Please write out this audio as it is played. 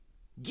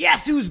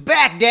Guess who's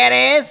back,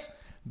 daddies?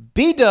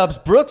 B-Dubs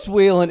Brooks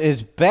Wheelan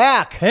is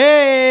back.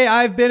 Hey,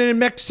 I've been in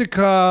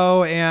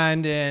Mexico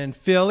and in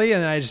Philly,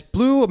 and I just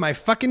blew my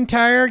fucking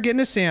tire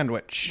getting a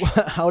sandwich.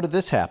 How did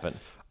this happen?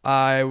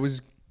 I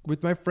was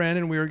with my friend,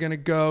 and we were going to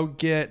go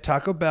get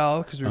Taco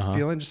Bell because we were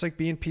feeling just like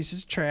being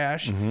pieces of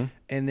trash.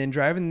 And then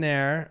driving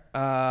there,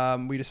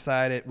 we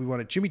decided we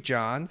wanted Jimmy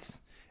John's,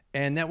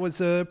 and that was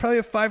probably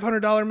a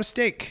 $500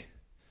 mistake.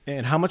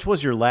 And how much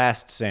was your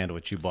last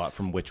sandwich you bought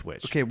from Which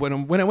Wich? Okay, when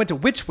I went to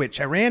Which Wich,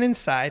 I ran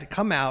inside,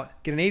 come out,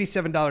 get an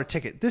 $87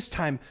 ticket. This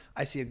time,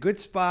 I see a good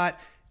spot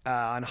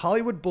on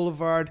Hollywood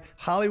Boulevard,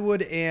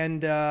 Hollywood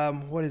and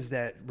what is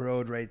that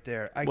road right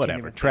there?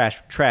 Whatever,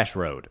 trash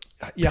road.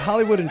 Yeah,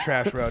 Hollywood and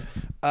Trash Road.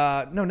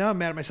 No, now I'm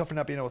mad at myself for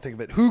not being able to think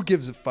of it. Who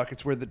gives a fuck?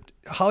 It's where the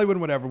Hollywood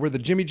and whatever, where the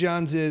Jimmy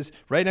John's is,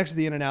 right next to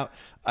the In-N-Out.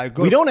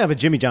 We don't have a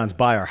Jimmy John's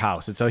by our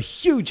house. It's a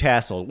huge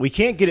hassle. We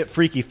can't get it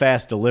freaky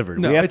fast delivered.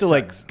 No, we have to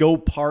sucks. go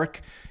park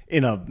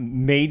in a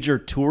major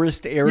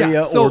tourist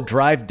area or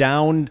drive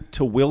down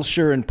to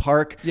Wilshire and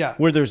park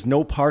where there's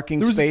no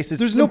parking spaces.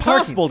 There's it's no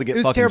impossible parking. to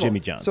get fucking terrible. Jimmy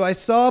John's. So I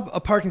saw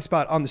a parking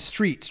spot on the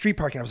street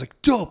parking. I was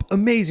like, dope,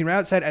 amazing. Right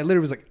outside, I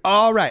literally was like,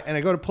 all right. And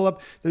I go to pull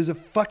up. There's a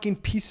fucking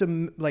piece of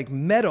like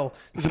metal.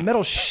 There's a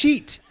metal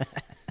sheet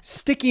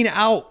sticking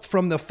out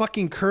from the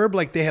fucking curb.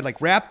 Like they had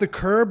like wrapped the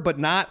curb, but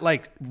not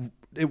like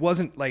it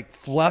wasn't like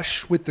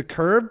flush with the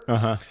curb.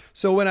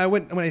 So when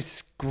I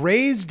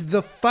grazed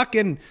the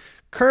fucking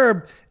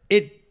curb,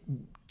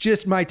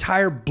 my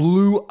tire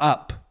blew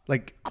up,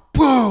 like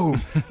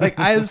boom. Like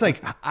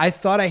I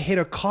thought I hit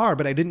a car,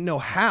 but I didn't know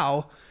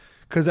how,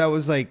 because I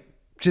was like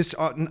just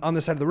on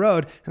the side of the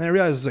road, and then I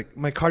realized like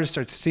my car just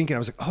starts sinking. I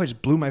was like, oh, I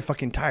just blew my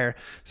fucking tire.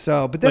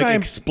 So, but then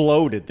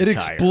exploded the tire.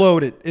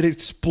 It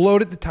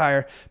exploded the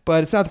tire,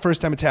 but it's not the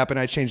first time it's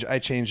happened. I changed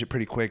it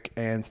pretty quick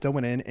and still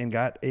went in and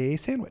got a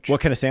sandwich.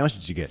 What kind of sandwich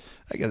did you get?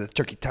 I got the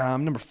Turkey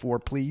Tom, number 4,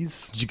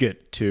 please. Did you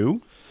get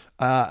 2?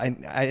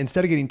 I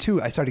instead of getting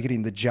 2, I started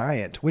getting the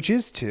giant, which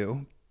is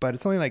 2, but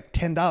it's only like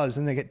 $10,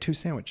 and I get 2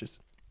 sandwiches.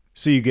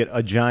 So you get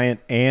a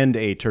giant and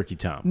a Turkey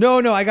Tom. No,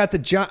 I got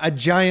a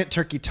giant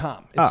Turkey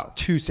Tom. It's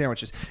 2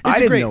 sandwiches. I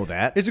didn't know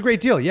that. It's a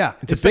great deal. Yeah,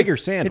 it's a bigger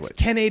sandwich. It's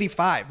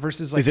 $10.85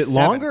 versus like. Is it 7.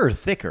 longer or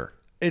thicker?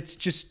 It's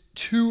just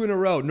 2 in a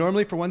row.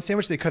 Normally for one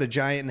sandwich, they cut a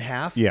giant in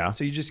half. Yeah.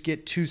 So you just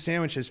get 2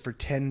 sandwiches for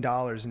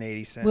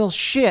 $10.80. Well,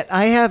 shit,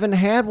 I haven't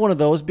had one of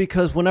those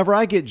because whenever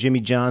I get Jimmy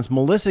John's,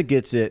 Melissa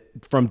gets it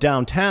from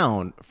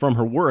downtown from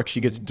her work. She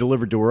gets it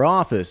delivered to her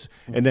office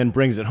and then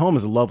brings it home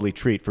as a lovely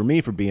treat for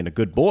me for being a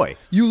good boy.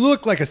 You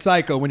look like a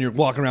psycho when you're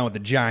walking around with a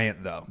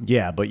giant, though.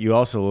 Yeah, but you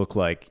also look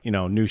like,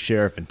 new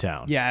sheriff in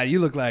town. Yeah, you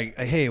look like,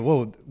 hey,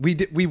 whoa, we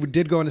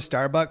did go into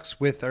Starbucks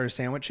with our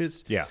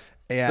sandwiches. Yeah.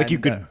 And, like you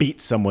could beat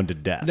someone to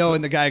death. No,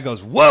 and the guy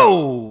goes,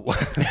 whoa.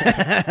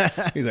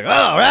 He's like,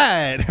 all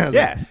right.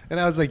 And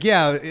I was like,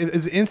 yeah, it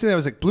was instant. I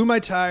was like, blew my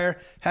tire,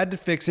 had to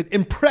fix it,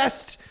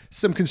 impressed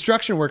some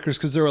construction workers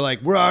because they were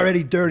like, we're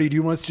already dirty. Do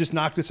you want us to just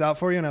knock this out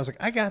for you? And I was like,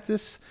 I got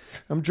this.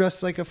 I'm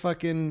dressed like a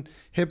fucking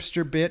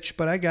hipster bitch,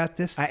 but I got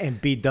this. I am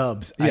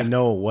B-Dubs. Yeah. I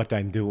know what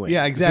I'm doing.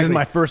 Yeah, exactly. This is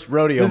my first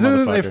rodeo, This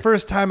isn't the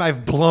first time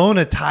I've blown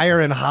a tire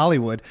in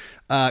Hollywood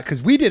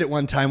because we did it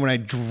one time when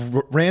I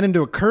ran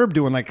into a curb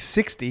doing like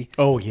 60.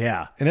 Oh,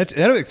 yeah. And that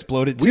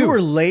exploded too. We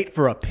were late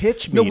for a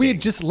pitch meeting. No, we had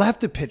just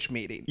left a pitch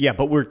meeting. Yeah,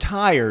 but we're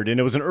tired,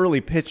 and it was an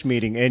early pitch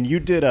meeting, and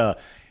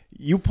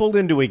you pulled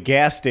into a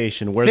gas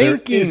station where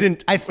there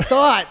isn't. I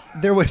thought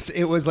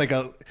it was like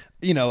a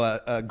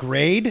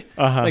grade,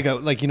 like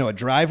a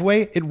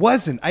driveway. It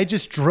wasn't. I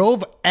just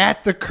drove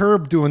at the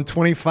curb doing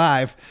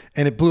 25,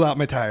 and it blew out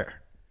my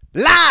tire.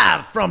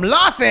 Live from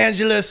Los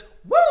Angeles,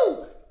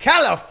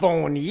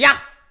 California.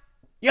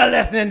 You're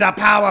listening to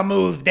Power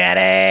Moves,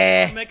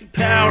 Daddy. Making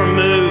power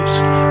moves,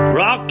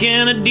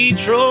 rocking a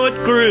Detroit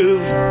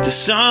groove to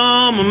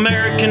some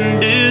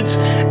American dudes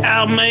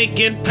out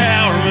making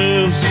power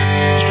moves.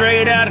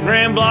 Straight out of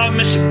Grand Block,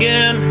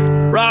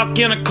 Michigan,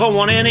 rocking a cold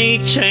one in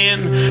each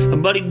hand. My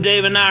buddy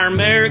Dave and I are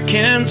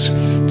Americans,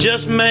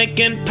 just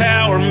making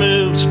power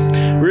moves,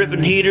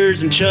 ripping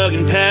heaters and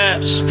chugging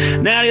paps.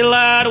 Natty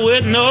light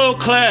with no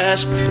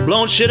class,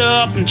 blowing shit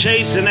up and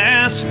chasing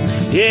ass.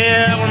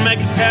 Yeah, we're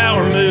making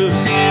power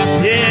moves.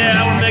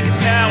 Yeah, we're making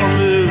power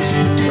moves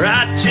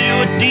right to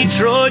a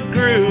Detroit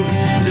groove.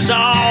 Just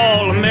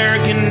all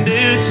American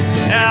dudes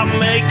out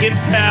making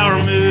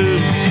power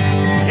moves.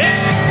 Yeah.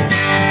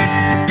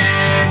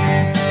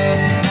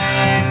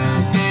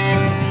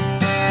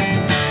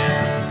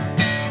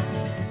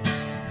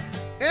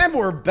 And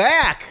we're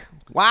back.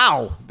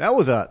 Wow, that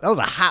was a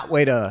hot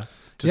way to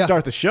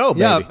start the show,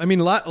 baby. Yeah, I mean,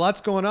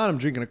 lots going on. I'm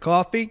drinking a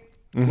coffee.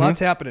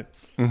 Lots happening.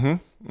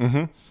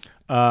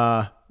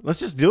 Let's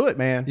just do it,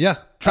 man. Yeah.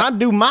 Trying to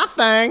do my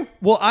thing.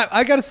 Well,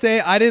 I got to say,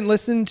 I didn't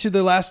listen to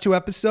the last 2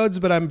 episodes,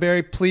 but I'm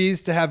very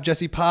pleased to have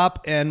Jesse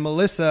Pop and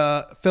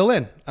Melissa fill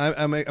in.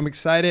 I'm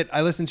excited.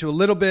 I listened to a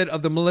little bit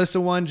of the Melissa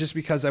one just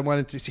because I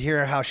wanted to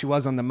hear how she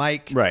was on the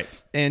mic. Right.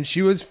 And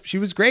she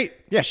was great.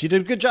 Yeah, she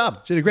did a good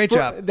job. She did a great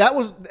job. That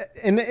was,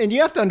 and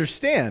you have to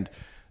understand,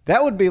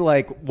 That would be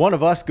like one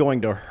of us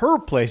going to her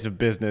place of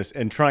business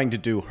and trying to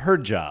do her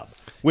job,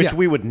 which Yeah.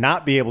 we would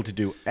not be able to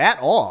do at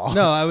all.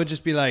 No, I would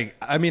just be like,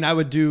 I mean, I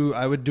would do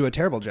a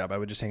terrible job. I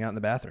would just hang out in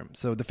the bathroom.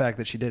 So the fact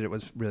that she did it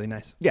was really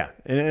nice. Yeah,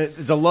 and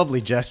it's a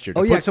lovely gesture to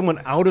Oh, put yeah. someone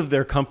out of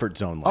their comfort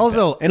zone. Like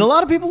Also- that. And a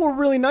lot of people were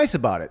really nice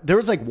about it. There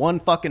was like one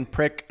fucking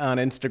prick on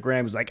Instagram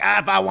who was like,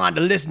 if I wanted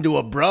to listen to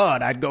a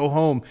broad, I'd go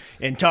home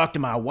and talk to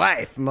my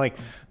wife. I'm like,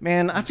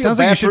 man, I feel Sounds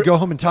bad like you should for, go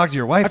home and talk to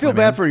your wife. I feel my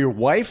bad man. for your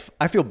wife.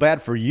 I feel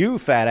bad for you,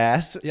 fat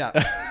ass. Yeah.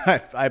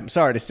 I'm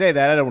sorry to say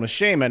that. I don't want to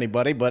shame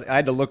anybody, but I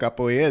had to look up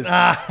who he is.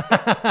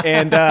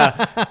 and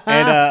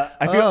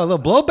I feel a little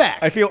blowback.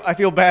 I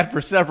feel bad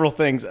for several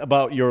things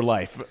about your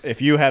life.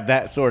 If you have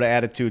that sort of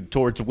attitude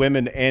towards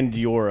women and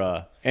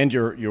your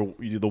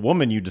the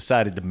woman you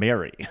decided to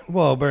marry.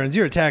 Whoa, Burns,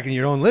 you're attacking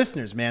your own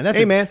listeners, man. That's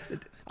Hey man,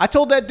 I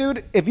told that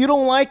dude, if you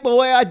don't like the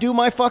way I do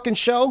my fucking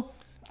show,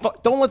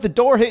 don't let the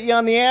door hit you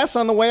on the ass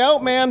on the way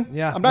out, man.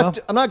 Yeah, I'm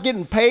not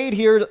getting paid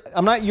here.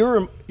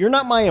 You're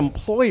not my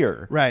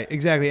employer. Right,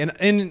 exactly.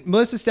 And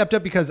Melissa stepped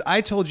up because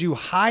I told you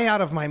high out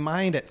of my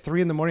mind at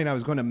 3 a.m. I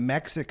was going to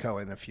Mexico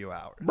in a few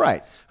hours.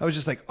 Right. I was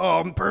just like,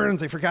 oh,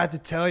 Burns, I forgot to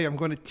tell you I'm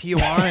going to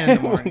Tijuana in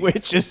the morning.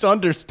 Which is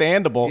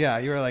understandable. Yeah,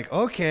 you were like,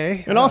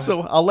 okay. And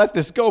also, I'll let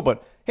this go,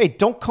 but hey,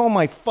 don't call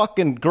my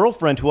fucking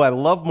girlfriend, who I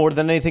love more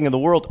than anything in the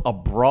world, a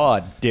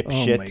broad,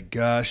 dipshit. Oh my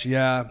gosh,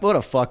 yeah. What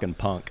a fucking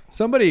punk.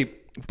 Somebody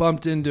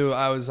bumped into,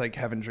 I was like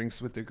having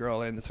drinks with the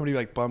girl, and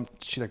somebody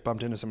bumped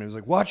into somebody, was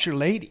like, watch your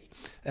lady.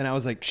 And I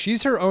was like,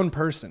 she's her own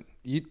person.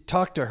 You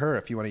talk to her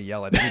if you want to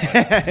yell at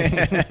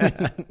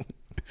anybody.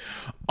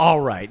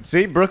 All right.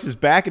 See, Brooks is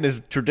back in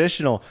his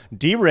traditional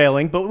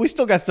derailing, but we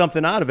still got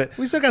something out of it.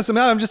 We still got some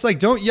out. I'm just like,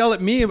 don't yell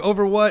at me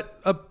over what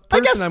a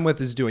person guess- I'm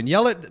with is doing.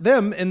 Yell at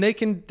them, and they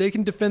can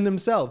defend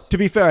themselves. To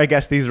be fair, I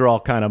guess these are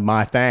all kind of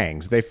my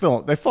things. They fall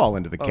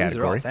into the these are all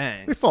category.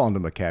 thangs. They fall into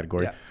the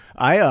category.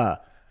 Yeah.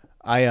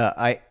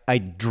 I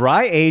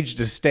dry aged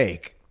a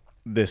steak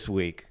this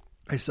week.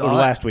 I saw or it.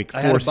 last week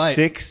I had for a bite.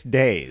 6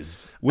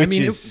 days, which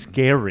mean, is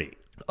scary.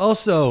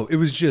 Also, it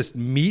was just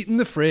meat in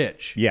the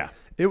fridge. Yeah.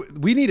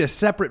 We need a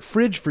separate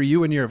fridge for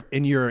you and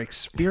your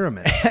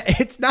experiment.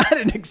 It's not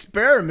an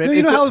experiment.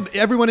 You know It's how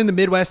everyone in the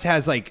Midwest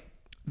has like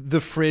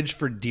the fridge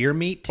for deer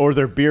meat? or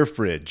their beer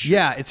fridge.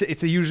 Yeah,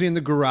 it's usually in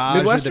the garage.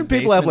 Midwestern or the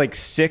people have basement. like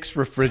 6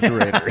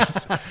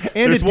 refrigerators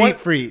And There's a deep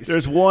freeze.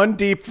 There's one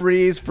deep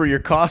freeze for your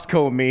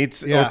Costco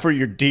meats Yeah. or for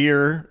your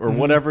deer or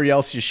whatever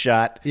else you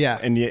shot. Yeah.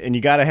 and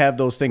you got to have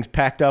those things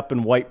packed up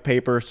in white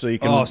paper so you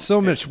can. Oh,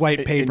 so much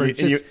white paper.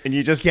 and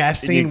you just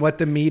guessing what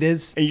the meat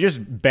is. And you're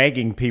just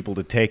begging people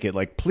to take it.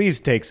 Like, please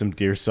take some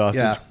deer sausage.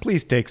 Yeah.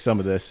 Please take some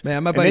of this.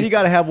 Man, my and then buddy's- you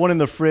got to have one in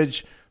the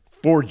fridge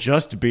for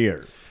just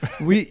beer.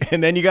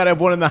 And then you got to have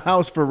one in the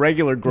house for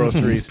regular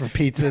groceries. For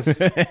pizzas.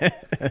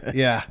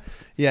 Yeah.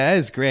 Yeah, it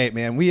is great,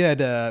 man. We had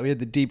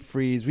the deep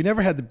freeze. We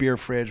never had the beer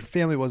fridge.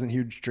 Family wasn't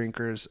huge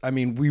drinkers. I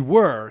mean, we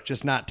were,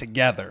 just not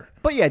together.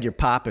 But you had your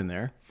pop in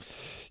there.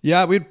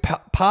 Yeah,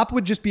 pop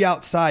would just be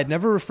outside,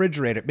 never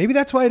refrigerate it. Maybe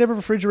that's why I never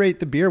refrigerate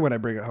the beer when I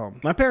bring it home.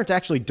 My parents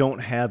actually don't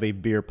have a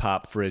beer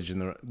pop fridge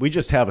we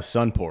just have a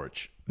sun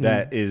porch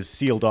that is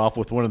sealed off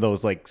with one of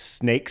those like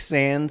snake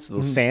sands,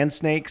 those sand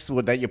snakes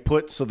that you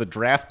put so the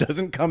draft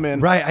doesn't come in.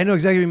 Right, I know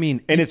exactly what you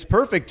mean. And it's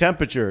perfect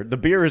temperature. The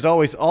beer is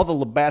always all the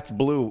Labatt's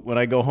Blue when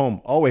I go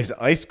home, always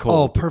ice Oh,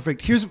 cold.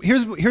 perfect. Here's an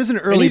And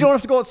early you don't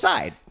have to go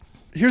outside.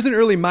 Here's an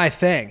early my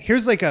thing.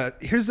 Here's a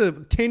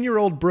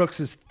 10-year-old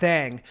Brooks's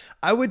thing.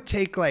 I would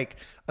take like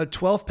a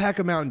 12-pack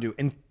of Mountain Dew,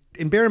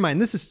 and bear in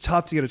mind, this is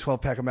tough to get a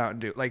 12-pack of Mountain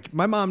Dew. Like,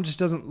 my mom just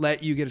doesn't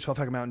let you get a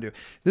 12-pack of Mountain Dew.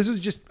 This was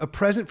just a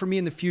present for me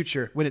in the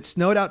future. When it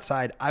snowed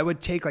outside, I would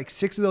take like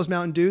 6 of those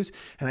Mountain Dews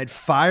and I'd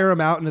fire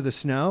them out into the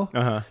snow.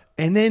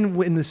 And then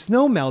when the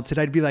snow melted,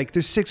 I'd be like,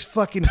 there's 6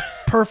 fucking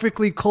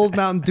perfectly cold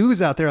Mountain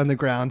Dews out there on the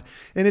ground.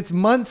 And it's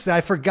months that I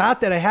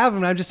forgot that I have them.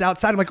 And I'm just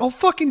outside. I'm like, oh,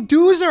 fucking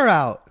Dews are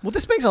out. Well,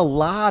 this makes a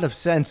lot of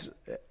sense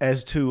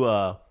as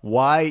to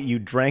why you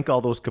drank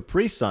all those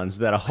Capri Suns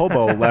that a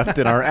hobo left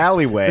in our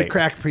alleyway. The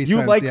cracked Capri You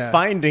Suns, like yeah.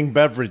 finding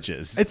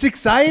beverages. It's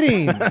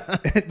exciting.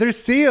 They're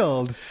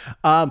sealed.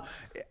 I'm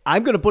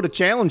going to put a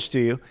challenge to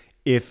you.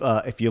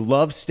 If you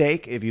love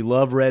steak, if you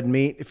love red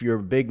meat, if you're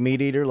a big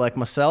meat eater like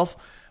myself,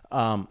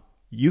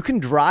 you can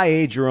dry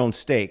age your own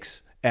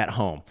steaks at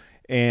home.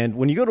 And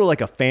when you go to like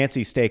a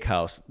fancy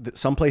steakhouse,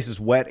 some places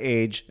wet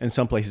age and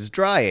some places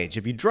dry age.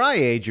 If you dry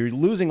age, you're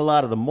losing a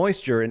lot of the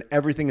moisture and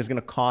everything is going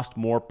to cost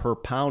more per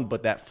pound,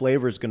 but that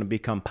flavor is going to be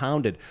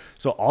compounded.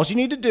 So all you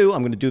need to do,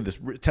 I'm going to do this,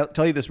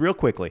 tell you this real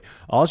quickly.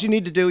 All you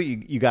need to do,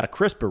 you got a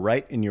crisper,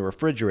 right, in your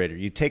refrigerator.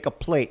 You take a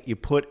plate, you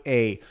put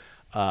a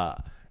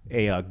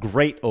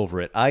grate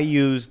over it. I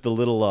use the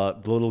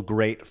little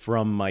grate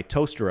from my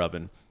toaster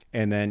oven.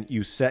 And then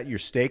you set your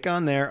steak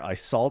on there. I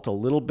salt a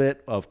little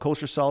bit of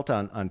kosher salt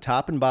on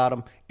top and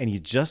bottom, and you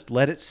just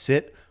let it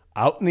sit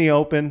out in the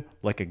open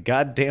like a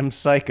goddamn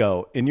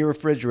psycho in your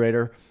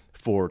refrigerator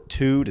for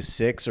 2 to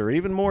 6 or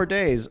even more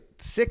days.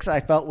 6 I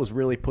felt was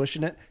really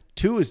pushing it.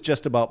 2 is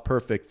just about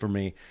perfect for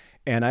me.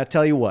 And I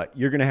tell you what,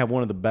 you're going to have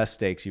one of the best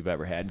steaks you've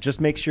ever had. Just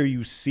make sure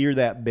you sear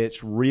that bitch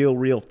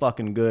real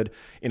fucking good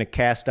in a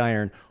cast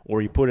iron,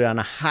 or you put it on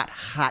a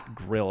hot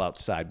grill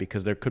outside,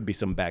 because there could be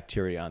some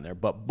bacteria on there.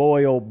 But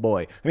boy, oh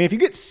boy. I mean, if you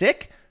get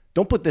sick,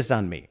 don't put this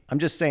on me. I'm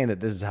just saying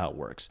that this is how it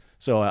works.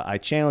 So I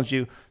challenge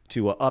you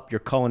to up your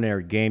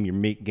culinary game, your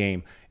meat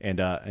game,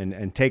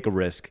 and take a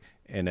risk.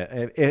 And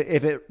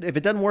if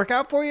it doesn't work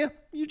out for you,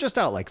 you're just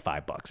out like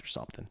 $5 or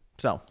something.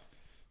 So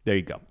there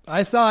you go.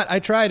 I saw it. I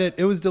tried it.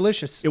 It was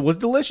delicious. It was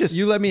delicious.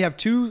 You let me have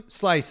 2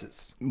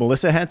 slices.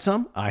 Melissa had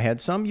some. I had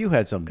some. You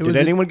had some. Did was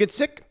anyone get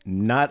sick?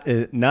 Not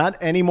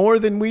any more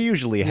than we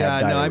usually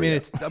have. Yeah, diarrhea. no,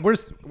 I mean, we're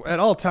at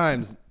all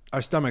times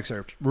our stomachs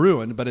are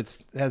ruined, but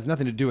it has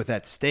nothing to do with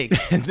that steak.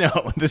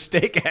 No, the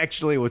steak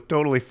actually was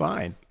totally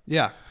fine.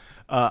 Yeah.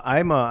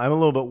 I'm a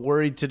little bit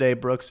worried today,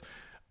 Brooks.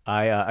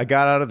 I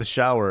got out of the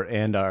shower,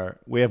 and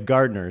we have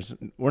gardeners.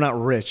 We're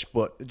not rich,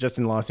 but just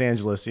in Los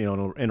Angeles, in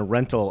a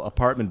rental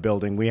apartment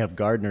building, we have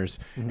gardeners,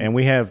 and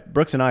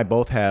Brooks and I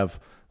both have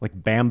like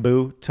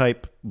bamboo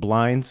type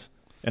blinds.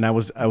 And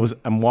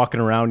I'm walking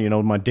around,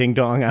 with my ding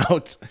dong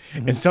out,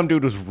 and some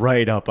dude was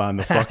right up on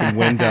the fucking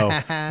window,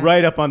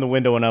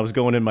 and I was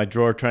going in my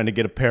drawer trying to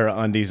get a pair of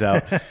undies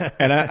out,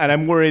 and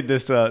I'm worried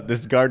this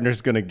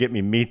gardener's gonna get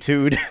me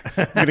too'd,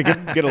 gonna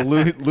get a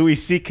Louis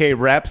C.K.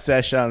 rap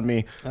sesh on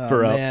me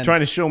for trying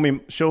to show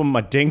him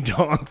my ding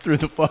dong through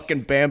the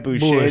fucking bamboo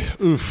shades.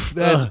 Oof,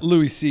 that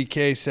Louis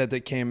C.K. set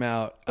that came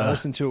out. I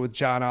listened to it with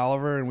John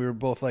Oliver, and we were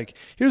both like,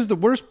 "Here's the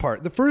worst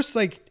part: the first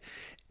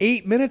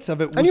 8 minutes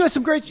of it was." And you had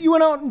some great. You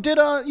went out and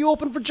you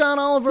opened for John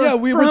Oliver. Yeah,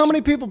 for how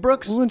many people,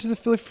 Brooks? We went to the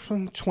Philly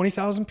for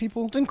 20,000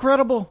 people. It's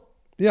incredible.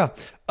 Yeah,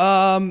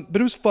 but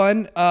it was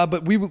fun.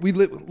 But we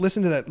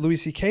listened to that Louis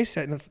C.K.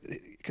 set, and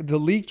the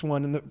leaked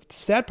one. And the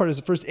sad part is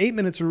the first 8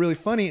 minutes were really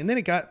funny, and then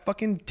it got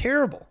fucking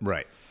terrible.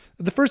 Right.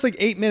 The first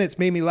 8 minutes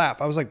made me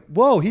laugh. I was like,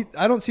 "Whoa,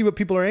 I don't see what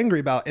people are angry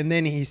about." And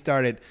then he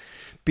started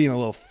being a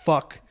little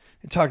fuck.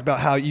 And talked about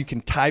how you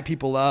can tie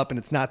people up and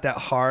it's not that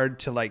hard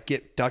to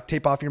get duct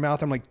tape off your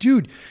mouth. I'm like,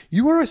 dude,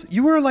 you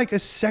were like a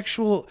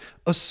sexual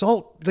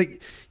assault.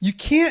 Like, you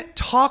can't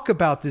talk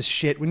about this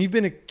shit when you've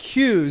been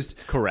accused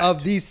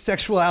of these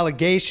sexual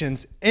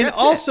allegations, and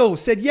also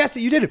said yes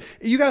that you did it.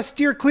 You got to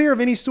steer clear of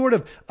any sort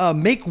of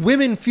make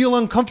women feel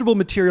uncomfortable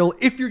material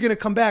if you're going to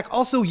come back.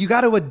 Also, you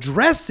got to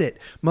address it,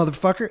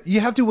 motherfucker.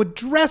 You have to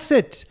address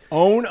it.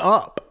 Own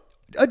up.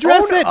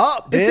 Address Own it.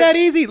 up, bitch. It's that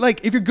easy.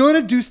 Like, if you're going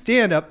to do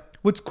stand up,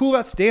 what's cool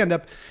about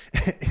stand-up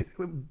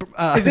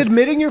is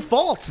admitting your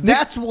faults.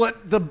 That's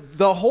what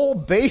the whole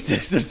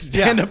basis of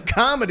stand-up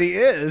comedy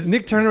is.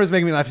 Nick Turner was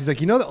making me laugh. He's like,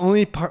 the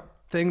only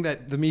thing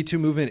that the Me Too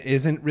movement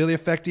isn't really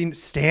affecting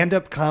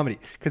stand-up comedy,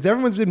 because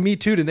everyone's been Me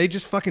Too'd and they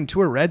just fucking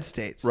tour red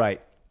states.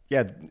 Right.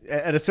 Yeah.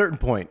 At a certain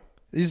point,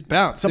 these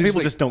bounce. Some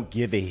people just don't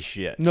give a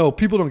shit. No,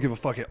 people don't give a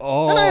fuck at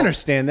all. And I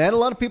understand that. A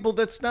lot of people,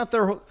 that's not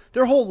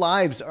their whole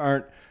lives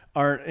aren't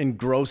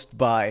engrossed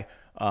by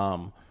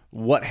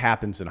what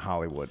happens in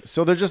Hollywood.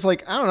 So they're just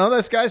like, I don't know,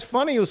 this guy's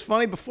funny. He was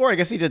funny before. I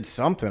guess he did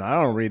something.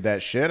 I don't read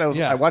that shit.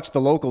 I watched the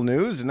local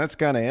news, and that's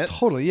kind of it.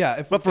 Totally,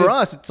 yeah. But for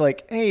us, it's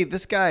like, hey,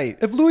 this guy...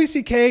 If Louis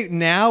C.K.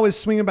 now is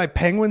swinging by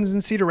penguins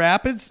in Cedar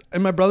Rapids,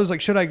 and my brother's like,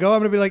 should I go? I'm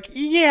going to be like,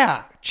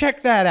 yeah,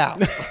 check that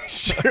out.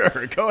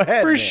 Sure, go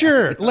ahead. For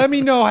sure. Let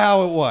me know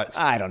how it was.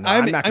 I don't know.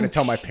 I'm not going to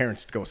tell my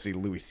parents to go see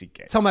Louis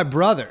C.K. Tell my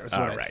brother is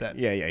what I said.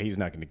 Yeah, he's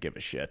not going to give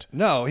a shit.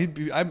 No,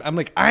 I'm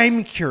like,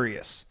 I'm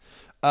curious.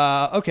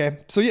 Okay.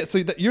 So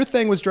your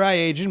thing was dry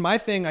aging. My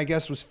thing, I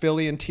guess, was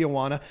Philly and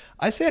Tijuana.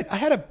 I said I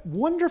had a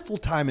wonderful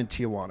time in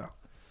Tijuana,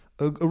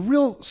 a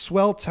real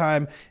swell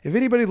time. If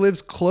anybody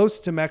lives close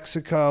to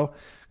Mexico,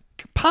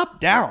 pop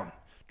down.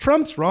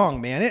 Trump's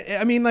wrong, man.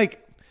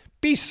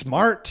 Be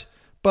smart,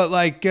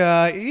 but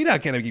you're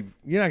not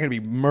gonna be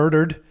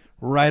murdered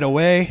right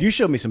away. You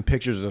showed me some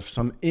pictures of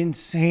some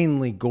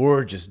insanely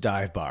gorgeous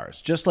dive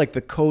bars, just like the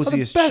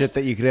coziest shit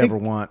that you could ever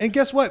want. And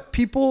guess what?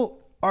 People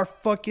are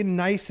fucking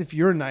nice if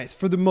you're nice,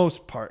 for the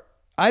most part.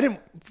 I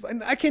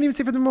can't even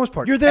say for the most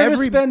part. You're there to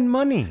spend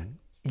money.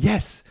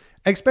 Yes.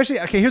 Especially,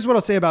 okay, here's what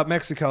I'll say about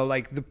Mexico.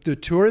 The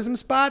tourism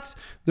spots,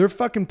 they're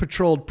fucking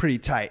patrolled pretty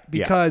tight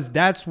because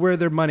that's where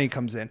their money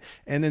comes in.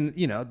 And then,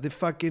 the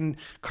fucking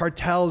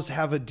cartels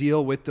have a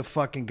deal with the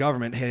fucking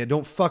government. Hey,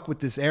 don't fuck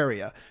with this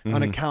area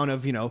on account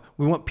of,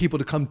 we want people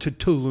to come to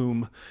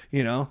Tulum,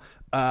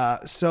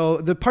 So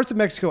the parts of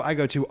Mexico I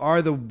go to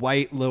are the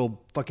white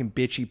little fucking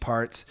bitchy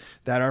parts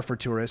that are for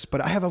tourists,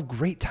 but I have a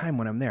great time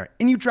when I'm there.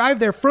 And you drive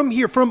there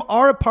from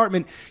our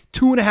apartment,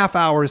 2.5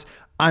 hours.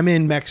 I'm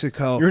in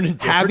Mexico. You're in a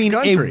different having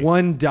country. a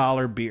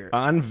 $1 beer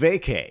On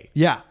vacay.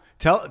 Yeah.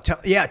 Tell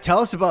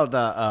us about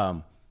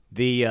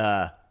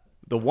the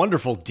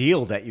wonderful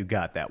deal that you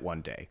got that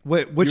one day.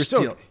 Which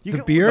deal?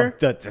 The beer?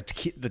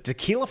 The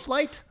tequila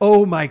flight?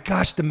 Oh my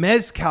gosh, the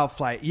mezcal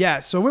flight.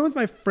 Yeah. So I went with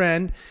my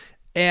friend,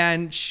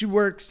 and she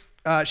works.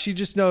 She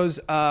just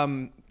knows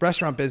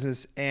restaurant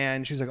business,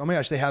 and she's like, "Oh my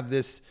gosh, they have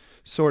this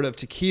sort of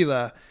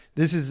tequila.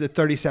 This is a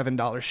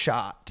 $37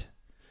 shot."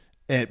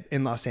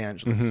 in Los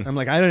Angeles. I'm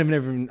like, I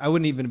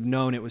wouldn't even have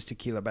known it was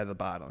tequila by the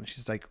bottle. And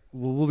she's like,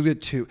 well, we'll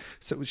get 2.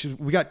 So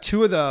we got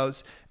 2 of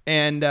those,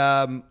 and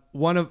and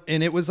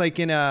it was like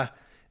in a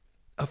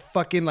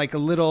fucking like a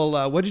little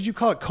what did you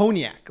call it?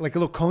 Cognac, like a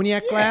little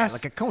cognac glass,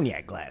 like a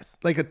cognac glass,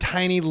 like a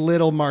tiny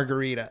little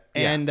margarita,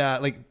 and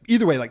like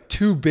either way, like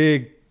 2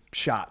 big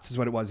shots is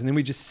what it was, and then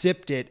we just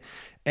sipped it,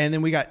 and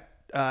then we got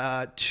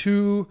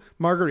 2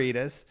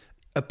 margaritas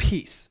a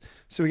piece.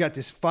 So we got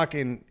this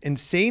fucking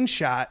insane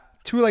shot,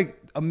 2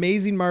 like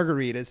amazing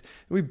margaritas,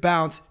 and we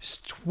bounced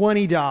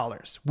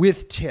 $20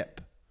 with tip.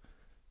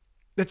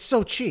 That's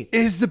so cheap. It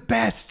is the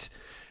best.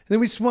 And then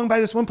we swung by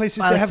this one place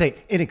to say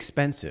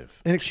inexpensive.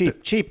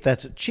 Cheap.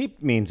 That's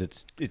cheap means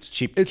it's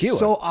cheap tequila. It's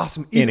so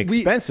awesome.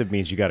 Inexpensive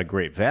means you got a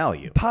great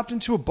value. Popped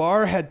into a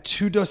bar, had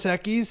 2 Dos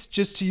Equis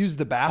just to use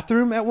the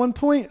bathroom at one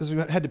point, as we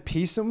had to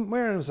pee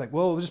somewhere. And I was like,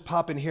 well, we'll just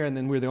pop in here. And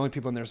then we were the only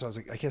people in there. So I was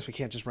like, I guess we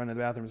can't just run to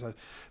the bathroom. So I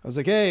was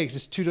like, hey,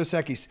 just 2 Dos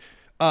Equis.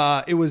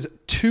 It was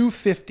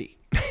 $2.50.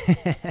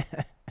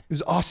 It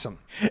was awesome.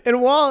 And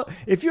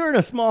if you're in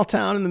a small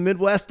town in the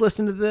Midwest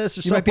listening to this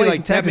or someplace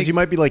in Texas, you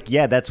might be like,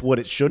 yeah, that's what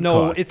it should cost.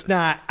 No, it's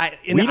not.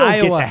 We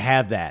don't get to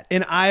have that.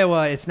 In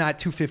Iowa, it's not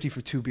 $2.50 for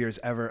 2 beers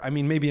ever. I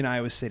mean, maybe in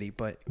Iowa City,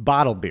 but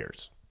bottled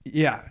beers.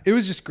 Yeah, it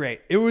was just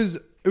great. It was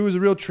a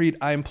real treat.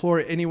 I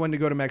implore anyone to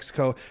go to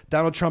Mexico.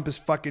 Donald Trump is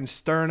fucking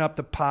stirring up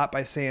the pot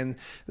by saying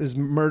there's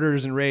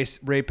murderers and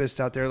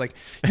rapists out there. Like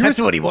that's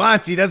what he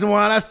wants. He doesn't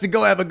want us to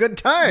go have a good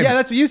time. Yeah,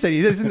 that's what you said.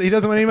 He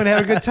doesn't want anyone to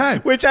have a good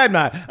time. Which I'm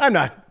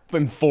not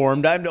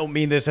informed. I don't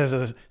mean this as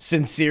a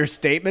sincere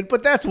statement,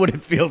 but that's what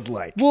it feels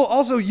like. Well,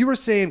 also you were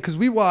saying, because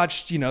we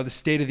watched, the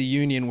State of the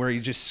Union where he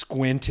just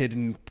squinted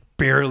and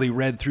barely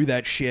read through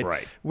that shit.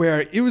 Right.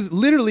 Where it was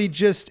literally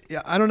just,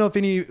 I don't know if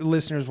any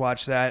listeners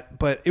watched that,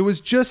 but it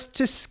was just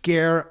to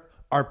scare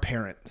our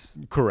parents.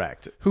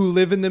 Correct. Who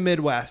live in the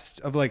Midwest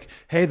of like,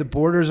 hey, the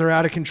borders are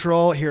out of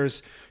control.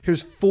 Here's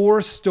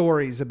 4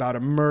 stories about a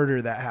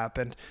murder that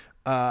happened.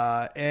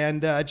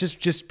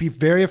 Just be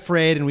very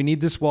afraid, and we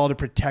need this wall to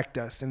protect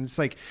us. And it's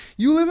like,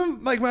 you live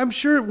in, like, I'm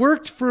sure it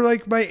worked for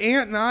like my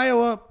aunt in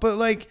Iowa, but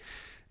like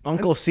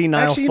Uncle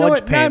Senile actually, you know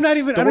Fudge what? No, I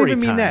don't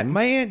even mean time. that.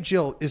 My Aunt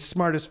Jill is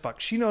smart as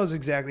fuck. She knows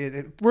exactly.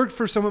 It worked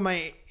for some of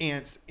my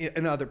aunts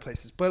in other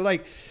places, but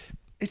like,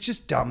 it's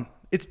just dumb.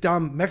 It's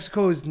dumb.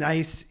 Mexico is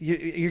nice.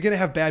 You're going to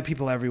have bad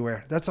people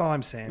everywhere. That's all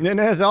I'm saying.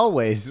 And as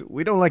always,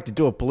 we don't like to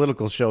do a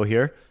political show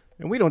here.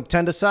 And we don't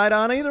tend to side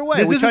on either way.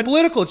 This isn't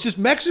political. It's just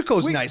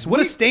Mexico's nice.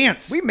 What a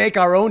stance. We make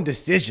our own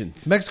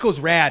decisions. Mexico's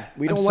rad.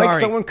 We don't like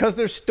someone because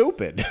they're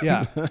stupid.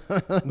 Yeah.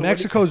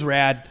 Mexico's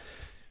rad.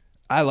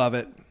 I love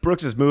it.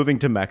 Brooks is moving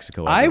to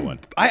Mexico, everyone.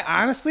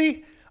 I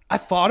honestly, I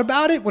thought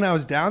about it when I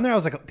was down there. I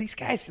was like, these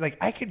guys, like,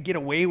 I could get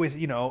away with,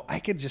 I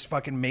could just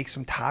fucking make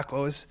some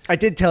tacos. I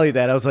did tell you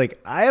that. I was like,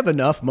 I have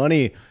enough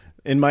money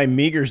in my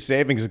meager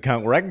savings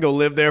account where I can go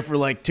live there for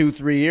like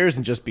 2-3 years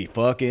and just be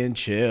fucking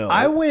chill.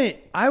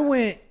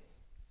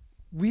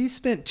 We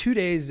spent 2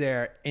 days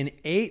there and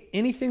ate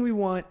anything we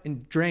want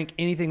and drank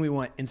anything we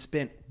want and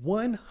spent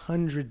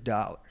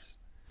 $100.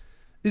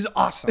 This is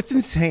awesome. It's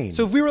insane.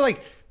 So if we were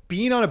like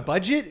being on a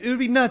budget, it would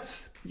be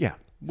nuts. Yeah.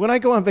 When I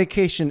go on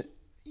vacation,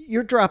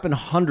 you're dropping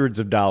hundreds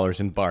of dollars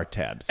in bar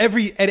tabs. At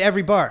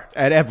every bar.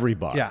 At every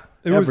bar. Yeah.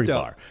 It was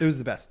dope. Bar. It was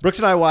the best. Brooks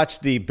and I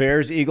watched the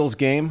Bears-Eagles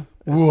game.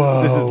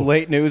 Whoa. This is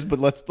late news, but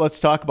let's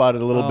talk about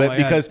it a little bit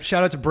because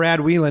shout out to Brad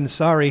Whelan.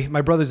 Sorry,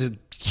 my brother's a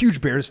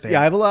huge Bears fan. Yeah,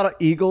 I have a lot of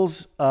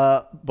Eagles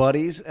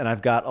buddies, and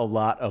I've got a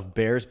lot of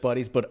Bears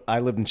buddies. But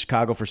I lived in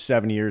Chicago for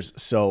 7 years,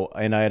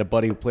 and I had a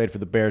buddy who played for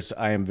the Bears.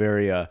 I am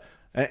very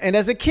and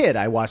as a kid,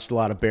 I watched a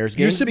lot of Bears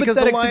games. You're because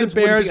sympathetic the Lions to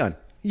the Bears. wouldn't be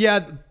on. Yeah,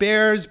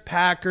 Bears,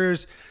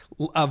 Packers,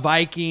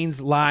 Vikings,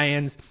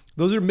 Lions.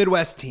 Those are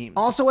Midwest teams.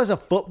 Also, as a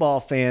football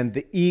fan,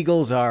 the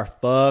Eagles are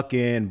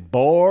fucking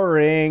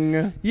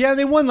boring. Yeah,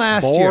 they won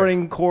last year.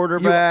 Boring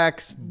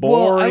quarterbacks,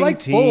 boring I like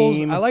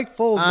team. Foles. I like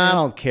Foles, man. I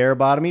don't care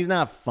about him. He's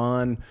not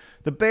fun.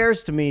 The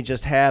Bears, to me,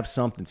 just have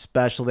something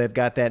special. They've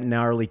got that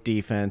gnarly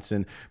defense.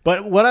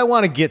 But what I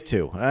want to get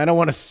to, I don't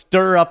want to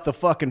stir up the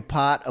fucking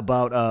pot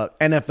about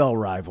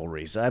NFL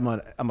rivalries. I'm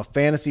a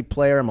fantasy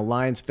player. I'm a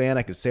Lions fan.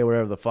 I can say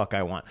whatever the fuck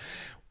I want.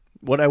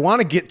 What I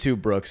want to get to,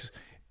 Brooks,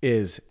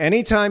 is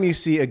anytime you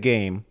see a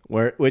game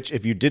which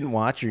if you didn't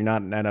watch, you're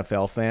not an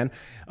NFL fan,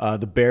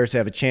 the Bears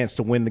have a chance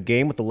to win the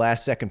game with the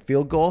last second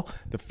field goal.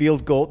 The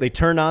field goal, they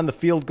turn on the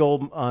field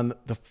goal on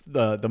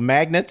the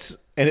magnets,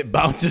 and it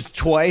bounces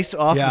twice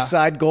off the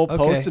side goal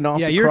post and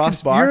off the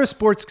crossbar. You're a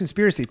sports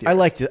conspiracy theorist. I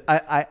like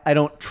to. I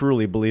don't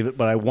truly believe it,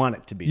 but I want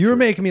it to be. You were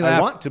making me laugh.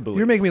 I want to believe.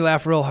 You were making me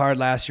laugh real hard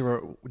last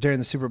year during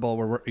the Super Bowl,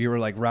 where you were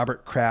like,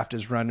 Robert Kraft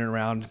is running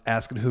around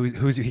asking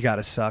who's he got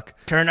to suck.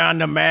 Turn on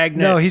the magnets.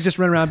 No, he's just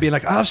running around being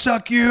like, I'll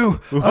suck you.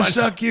 I'll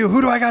suck you.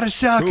 Who do I got to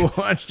suck? Who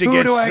wants to Who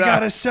get do I sucked? got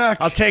to suck?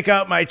 I'll take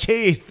out my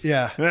teeth.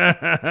 Yeah.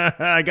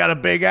 I got a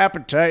big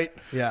appetite.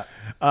 Yeah.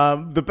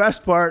 The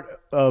best part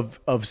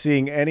of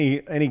seeing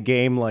any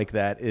game like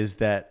that is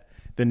that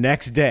the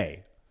next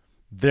day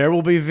there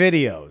will be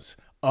videos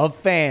of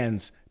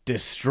fans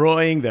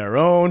destroying their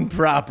own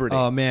property.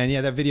 Oh man,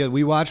 yeah, that video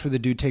we watched where the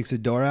dude takes a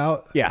door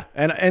out. Yeah,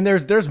 and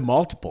there's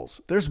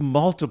multiples. There's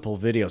multiple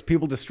videos.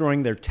 People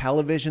destroying their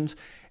televisions.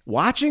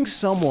 Watching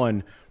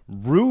someone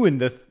ruin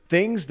the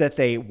things that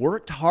they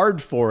worked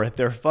hard for at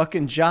their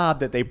fucking job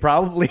that they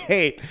probably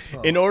hate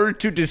in order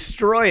to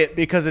destroy it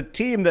because a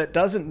team that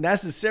doesn't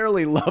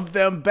necessarily love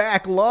them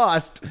back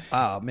lost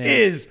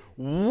is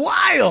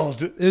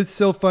wild. It's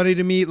so funny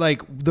to me.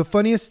 Like the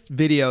funniest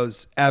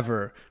videos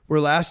ever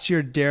were last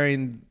year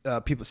during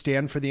people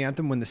stand for the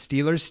anthem when the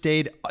Steelers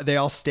stayed. They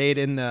all stayed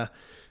in the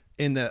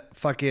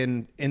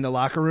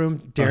locker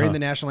room during the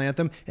national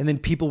anthem, and then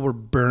people were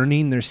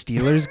burning their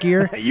Steelers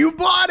gear. You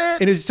bought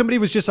it, and somebody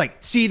was just like,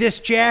 "See this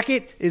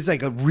jacket? It's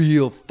like a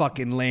real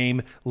fucking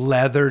lame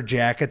leather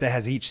jacket that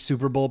has each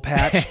Super Bowl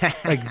patch,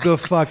 like the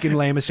fucking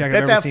lamest jacket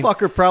I've ever seen." That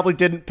fucker probably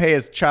didn't pay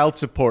his child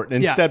support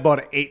and instead bought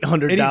an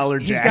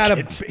 $800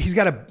 jacket. He's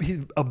got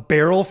a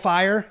barrel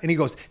fire, and he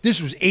goes,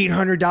 "This was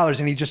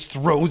 $800," and he just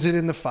throws it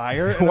in the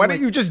fire. Why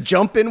don't you just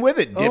jump in with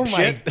it, dipshit? Oh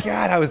my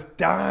god, I was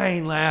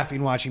dying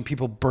laughing watching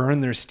people burn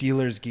their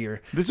Steelers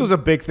gear. This was a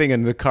big thing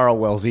in the Carl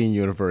Welzine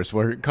universe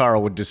where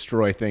Carl would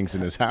destroy things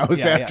in his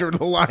house after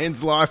the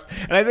Lions lost.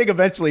 And I think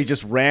eventually he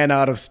just ran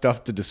out of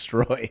stuff to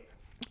destroy.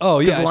 Oh,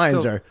 yeah. The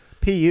Lions are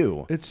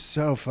PU. It's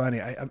so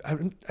funny. I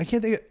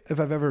can't think if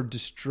I've ever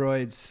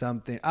destroyed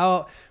something.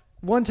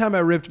 One time I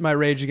ripped my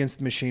Rage Against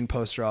the Machine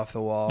poster off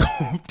the wall.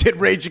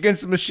 Did Rage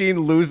Against the Machine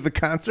lose the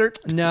concert?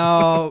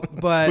 No,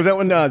 but... Was that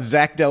when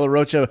Zach De La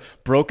Rocha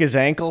broke his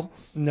ankle?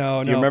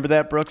 No. Do you remember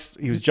that, Brooks?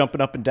 He was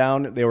jumping up and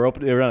down. They were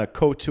on a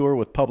co-tour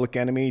with Public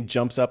Enemy,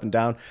 jumps up and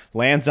down,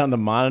 lands on the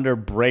monitor,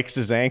 breaks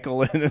his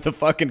ankle, and then the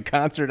fucking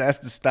concert has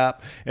to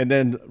stop. And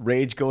then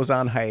Rage goes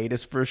on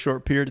hiatus for a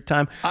short period of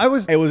time.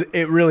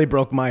 It really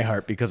broke my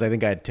heart because I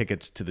think I had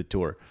tickets to the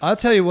tour. I'll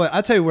tell you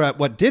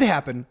what did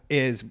happen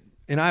is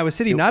in Iowa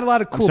City, not a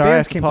lot of cool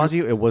bands came through. I have to pause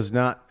you. It was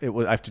not.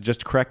 I have to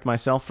just correct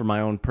myself for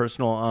my own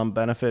personal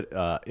benefit.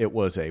 It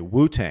was a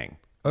Wu-Tang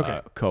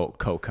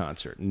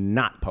co-concert,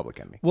 not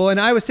Public Enemy. Well, in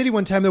Iowa City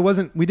one time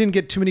we didn't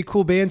get too many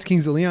cool bands.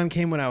 Kings of Leon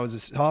came when I was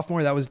a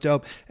sophomore. That was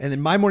dope. And then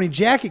My Morning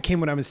Jacket came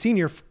when I was a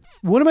senior.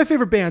 One of my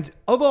favorite bands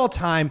of all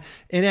time.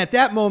 And at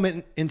that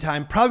moment in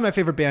time, probably my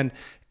favorite band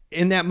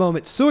in that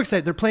moment. So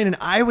excited. They're playing in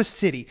Iowa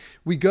City.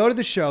 We go to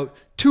the show.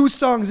 2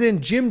 songs in,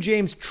 Jim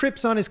James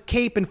trips on his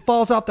cape and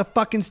falls off the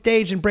fucking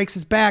stage and breaks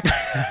his back.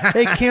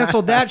 They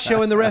canceled that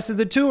show and the rest of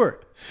the tour.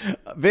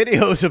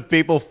 Videos of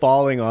people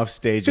falling off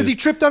stages because he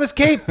tripped on his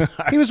cape.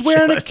 He was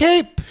wearing a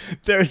cape.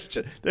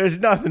 There's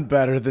nothing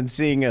better than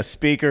seeing a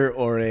speaker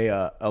or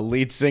a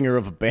lead singer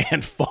of a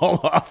band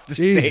fall off the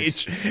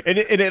stage, and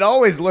it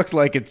always looks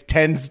like it's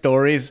 10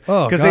 stories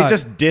because they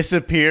just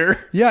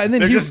disappear. Yeah, and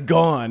then they're just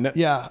gone.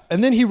 Yeah,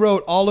 and then he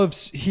wrote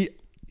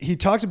he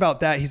talked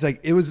about that. He's like,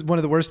 it was one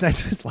of the worst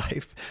nights of his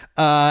life.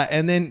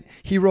 And then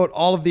he wrote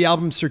all of the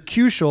album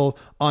Circuitial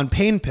on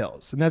pain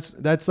pills. And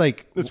that's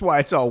why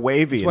it's all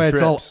wavy. That's why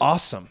it's all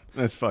awesome.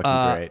 That's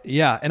fucking great.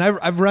 Yeah. And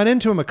I've run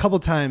into him a couple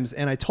times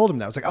and I told him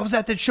that. I was like, I was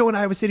at that show in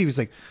Iowa City. He was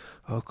like,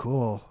 oh,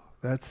 cool.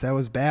 That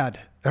was bad.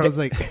 I was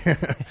like,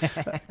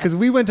 because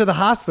we went to the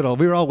hospital.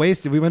 We were all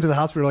wasted. We went to the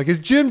hospital. Like, is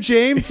Jim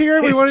James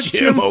here? We want to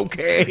cheer him.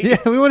 Okay. Yeah,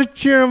 we want to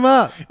cheer him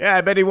up. Yeah,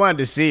 I bet he wanted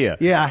to see you.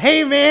 Yeah.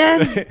 Hey,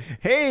 man.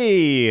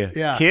 Hey,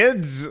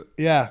 kids.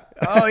 Yeah.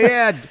 Oh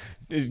yeah.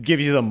 Just give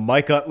you the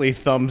Mike Utley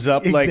thumbs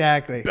up.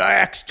 Exactly. Like,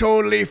 back's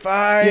totally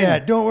fine. Yeah.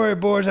 Don't worry,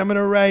 boys. I'm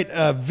gonna write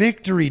a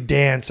victory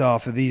dance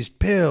off of these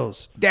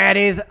pills.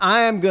 Daddies,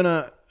 I am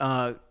gonna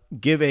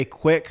give a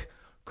quick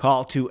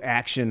call to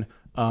action.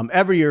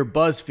 Every year,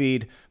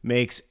 BuzzFeed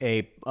makes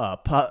a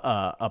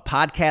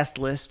podcast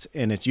list,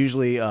 and it's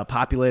usually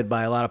populated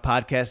by a lot of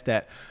podcasts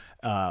that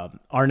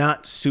are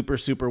not super,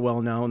 super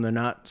well known. They're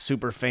not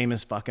super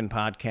famous fucking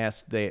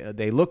podcasts.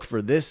 They look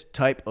for this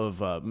type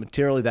of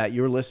material that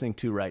you're listening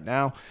to right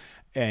now,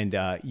 and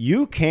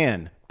you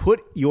can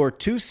put your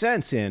 2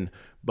 cents in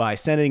by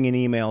sending an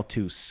email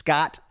to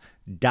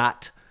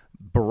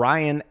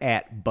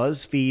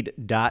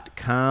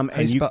scott.brian@buzzfeed.com.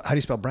 How do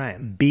you spell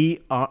Brian?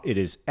 It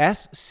is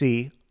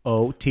SCOTT.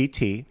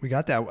 We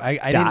got that.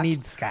 I didn't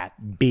need Scott.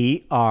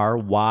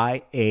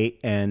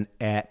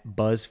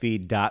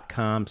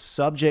 BRYAN@buzzfeed.com.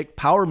 Subject: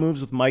 Power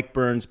Moves with Mike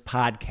Burns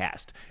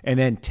podcast. And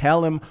then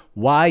tell him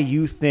why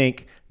you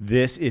think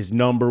this is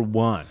number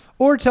 1.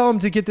 Or tell him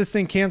to get this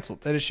thing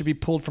canceled, that it should be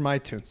pulled from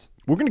iTunes.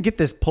 We're going to get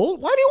this pulled?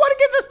 Why do you want to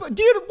get this? What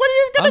are you going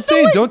to do? I'm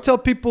saying don't tell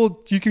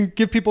people. You can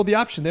give people the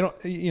option. They don't,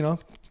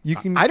 you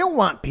can. I don't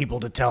want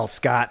people to tell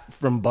Scott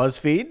from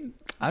BuzzFeed.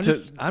 I'm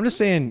just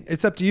saying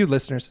it's up to you,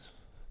 listeners.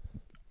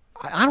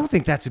 I don't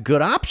think that's a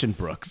good option,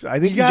 Brooks. I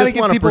think you gotta just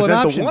give want to people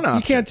present an option. the one option.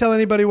 You can't tell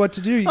anybody what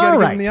to do. You got to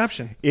give them the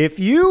option. If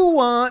you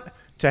want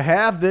to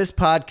have this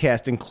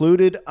podcast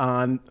included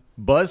on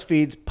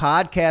BuzzFeed's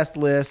podcast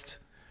list,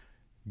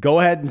 go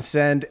ahead and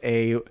send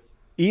a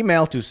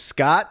email to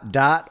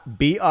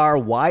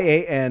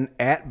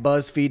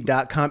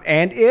scott.bryan@buzzfeed.com.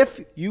 And if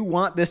you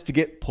want this to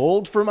get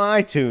pulled from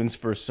iTunes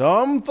for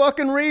some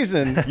fucking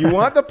reason, you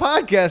want the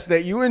podcast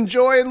that you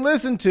enjoy and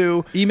listen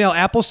to, email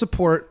Apple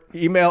support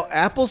Email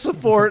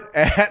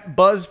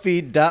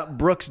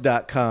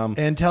applesupport@buzzfeed.brooks.com.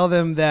 And tell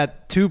them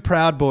that 2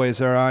 Proud Boys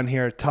are on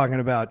here talking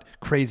about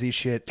crazy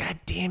shit. God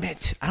damn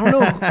it. I don't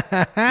know.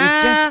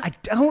 I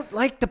don't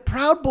like the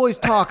Proud Boys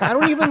talk. I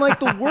don't even like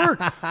the word.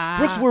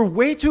 Brooks, we're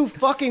way too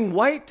fucking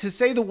white to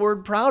say the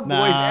word Proud Boys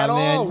Nah, at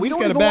man. all. You just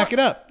gotta back it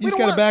up. You just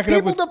gotta back it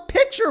up people to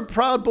picture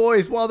Proud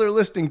Boys while they're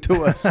listening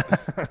to us.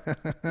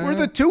 We're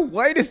the 2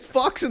 whitest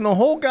fucks in the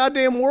whole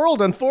goddamn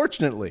world,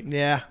 unfortunately.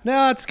 Yeah.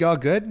 No, it's all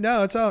good.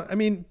 No, it's all, I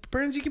mean,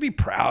 Burns, you can be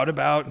proud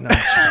about. No,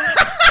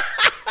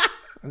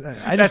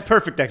 That's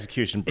perfect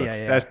execution, Brooks.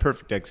 Yeah. That's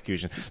perfect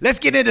execution. Let's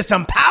get into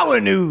some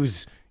power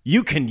news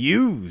you can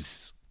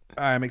use.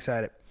 All right, I'm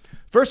excited.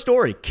 First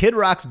story, Kid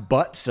Rock's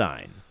butt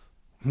sign.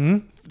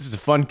 This is a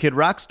fun Kid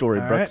Rock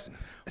story, All Brooks. right.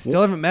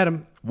 Still haven't met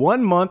him.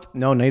 1 month.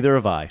 No, neither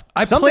have I.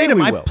 Played him.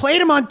 we I will.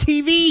 played him on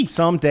TV.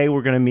 Someday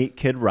we're going to meet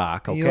Kid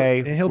Rock, okay?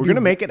 And he'll We're be- going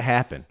to make it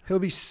happen. He'll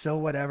be so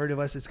whatever to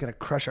us. It's going to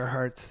crush our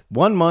hearts.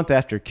 1 month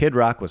after Kid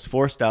Rock was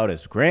forced out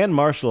as Grand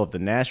Marshal of the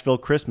Nashville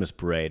Christmas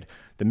Parade,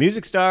 the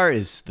music star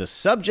is the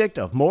subject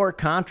of more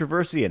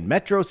controversy in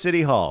Metro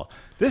City Hall.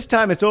 This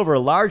time it's over a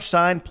large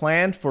sign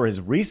planned for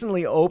his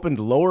recently opened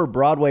Lower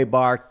Broadway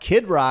bar,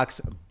 Kid Rock's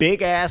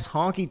Big Ass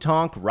Honky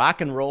Tonk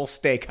Rock and Roll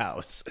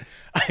Steakhouse.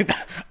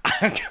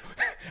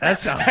 That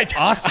sounds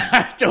awesome.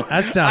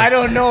 I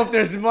don't know if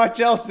there's much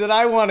else that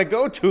I want to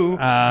go to.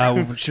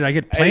 Should I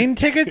get plane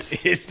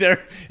tickets? Is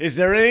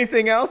there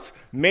anything else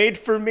made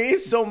for me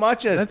so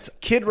much as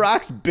Kid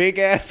Rock's Big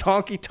Ass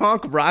Honky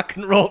Tonk Rock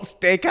and Roll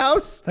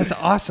Steakhouse? That's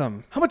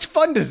awesome. How much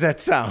fun does that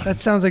sound? That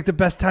sounds like the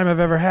best time I've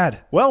ever had.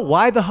 Well,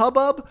 why the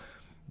hubbub?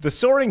 The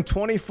soaring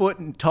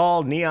 20-foot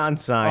tall neon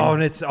sign, Oh,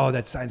 and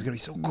that sign's gonna be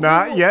so cool.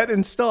 not yet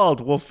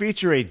installed, will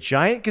feature a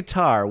giant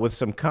guitar with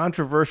some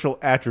controversial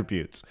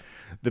attributes.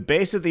 The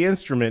base of the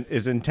instrument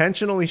is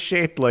intentionally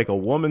shaped like a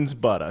woman's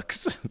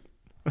buttocks.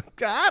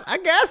 God, I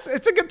guess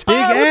it's a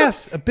guitar. Big with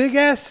ass, a big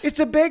ass. It's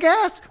a big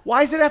ass.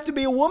 Why does it have to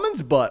be a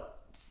woman's butt?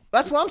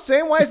 That's what I'm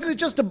saying. Why isn't it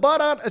just a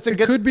butt on? It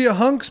could be a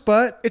hunk's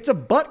butt. It's a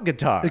butt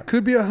guitar. It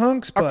could be a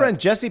hunk's butt. Our friend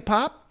Jesse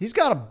Pop, he's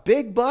got a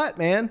big butt,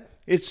 man.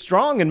 It's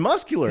strong and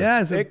muscular.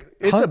 Yeah, it's a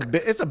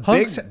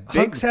hunks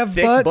have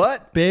thick butts.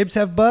 butt. Babes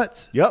have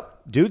butts. Yep,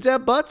 dudes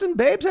have butts and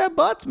babes have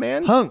butts,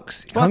 man.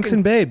 Hunks Fucking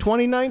and babes.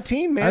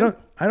 2019, man.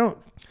 I don't.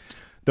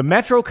 The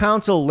Metro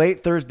Council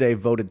late Thursday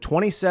voted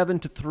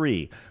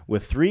 27-3,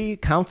 with 3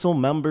 council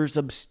members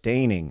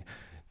abstaining,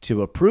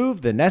 to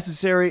approve the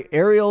necessary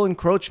aerial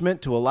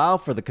encroachment to allow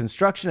for the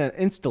construction and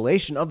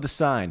installation of the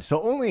sign.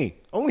 So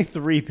only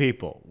 3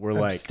 people were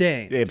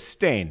Abstained. They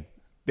abstained.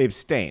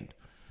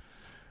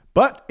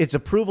 But its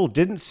approval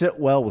didn't sit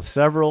well with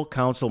several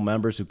council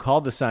members who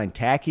called the sign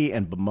tacky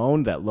and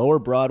bemoaned that Lower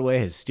Broadway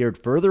has steered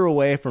further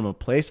away from a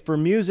place for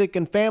music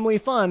and family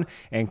fun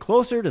and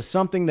closer to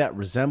something that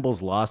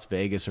resembles Las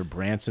Vegas or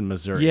Branson,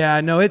 Missouri.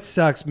 Yeah, no, it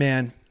sucks,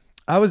 man.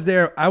 I was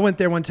there. I went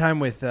there one time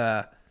with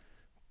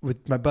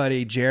my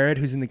buddy Jared,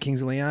 who's in the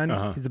Kings of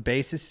Leon. He's the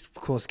bassist,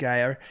 coolest guy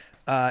ever.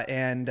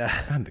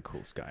 I'm the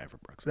coolest guy ever,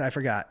 Brooks. I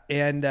forgot.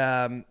 And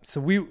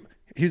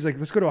he was like,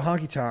 let's go to a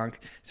honky tonk.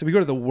 So we go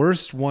to the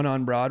worst one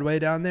on Broadway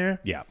down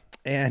there. Yeah.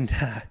 And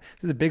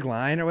there's a big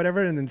line or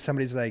whatever. And then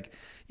somebody's like,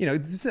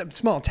 it's a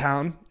small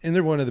town and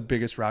they're one of the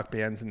biggest rock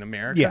bands in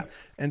America. Yeah.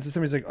 And so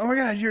somebody's like, oh my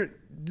God,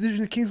 there's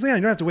the Kings of Leon.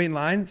 You don't have to wait in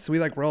line. So we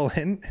roll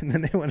in and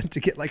then they wanted to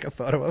get a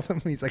photo of him.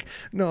 And he's like,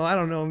 no, I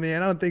don't know,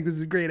 man. I don't think this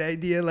is a great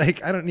idea.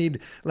 I don't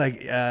need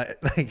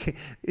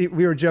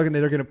we were joking that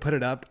they're going to put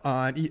it up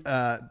on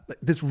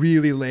this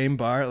really lame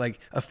bar,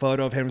 a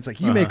photo of him. It's like,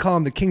 you may call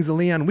him the Kings of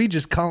Leon. We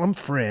just call him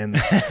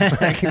friends.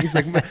 And he's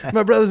like,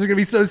 my brothers are going to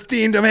be so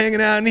steamed. I'm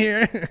hanging out in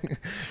here,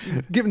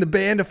 giving the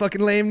band a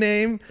fucking lame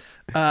name.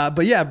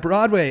 But yeah,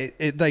 Broadway,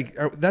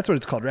 that's what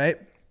it's called, right?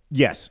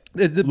 Yes.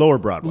 Lower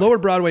Broadway. Lower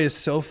Broadway is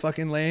so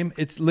fucking lame.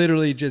 It's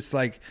literally just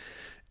it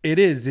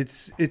is.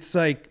 It's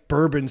like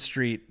Bourbon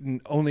Street,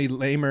 only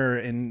lamer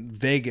in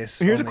Vegas.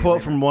 Here's a only quote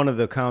lamer. from one of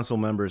the council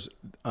members.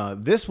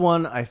 This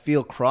one, I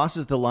feel,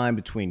 crosses the line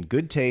between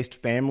good taste,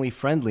 family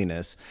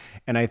friendliness,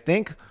 and I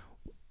think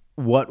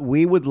what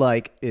we would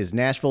like is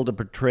Nashville to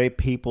portray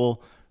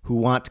people who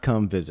want to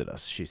come visit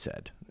us, she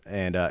said.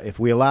 And if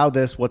we allow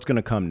this, what's going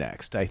to come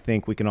next? I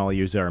think we can all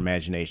use our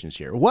imaginations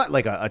here. What,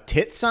 like a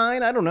tit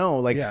sign? I don't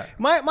know. Yeah.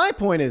 My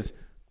point is,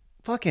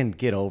 fucking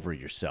get over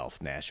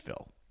yourself,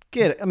 Nashville.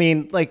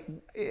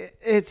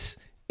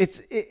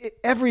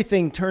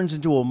 Everything turns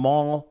into a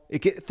mall.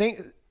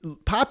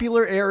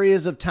 Popular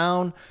areas of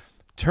town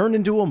turn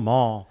into a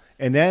mall,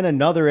 and then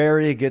another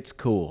area gets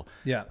cool.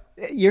 Yeah.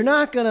 You're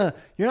not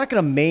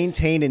gonna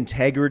maintain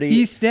integrity.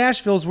 East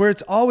Nashville's where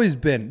it's always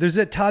been. There's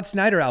a Todd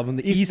Snyder album,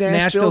 the East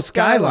Nashville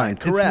Skyline.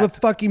 Correct. It's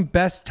the fucking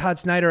best Todd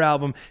Snyder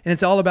album, and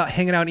it's all about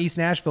hanging out in East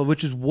Nashville,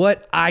 which is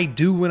what I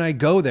do when I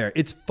go there.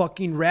 It's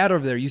fucking rad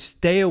over there. You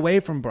stay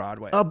away from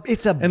Broadway.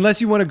 Unless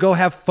you want to go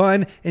have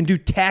fun and do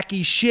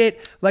tacky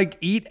shit like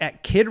eat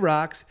at Kid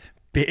Rock's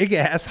Big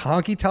Ass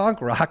Honky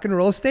Tonk Rock and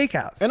Roll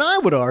Steakhouse. And I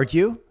would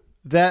argue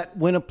that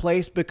when a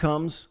place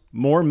becomes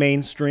more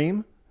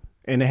mainstream,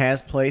 and it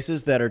has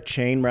places that are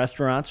chain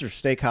restaurants or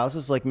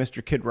steakhouses like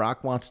Mr. Kid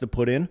Rock wants to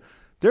put in,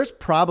 there's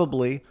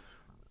probably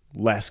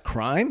less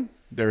crime.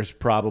 There's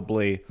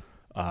probably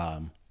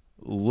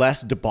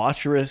less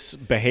debaucherous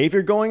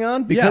behavior going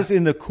on because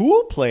in the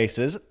cool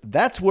places,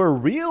 that's where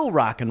real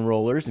rock and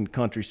rollers and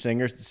country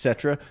singers,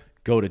 etc.,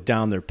 go to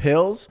down their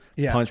pills,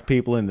 punch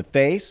people in the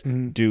face,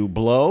 do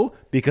blow,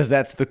 because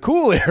that's the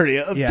cool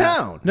area of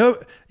town. No,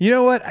 you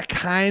know what? I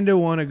kind of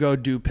want to go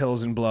do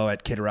pills and blow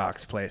at Kid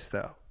Rock's place,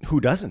 though.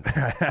 Who doesn't?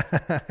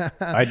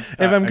 If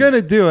I'm going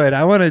to do it,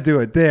 I want to do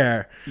it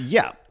there.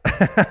 Yeah.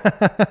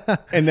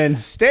 And then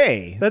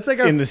stay That's like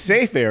in the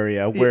safe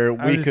area where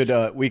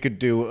we could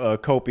do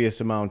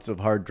copious amounts of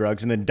hard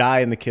drugs and then die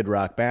in the Kid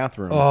Rock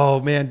bathroom. Oh,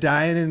 man.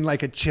 Dying in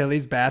like a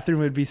Chili's bathroom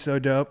would be so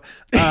dope.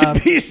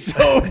 It'd be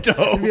so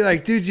dope. I'd be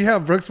like, dude, you know how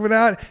Brooks went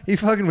out? He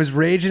fucking was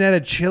raging at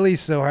a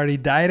Chili's so hard he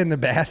died in the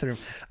bathroom.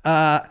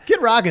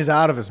 Kid Rock is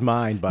out of his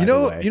mind, by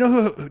the way. You know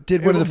who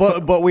did one of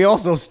the... But we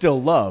also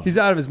still love. He's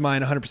out of his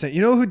mind 100%.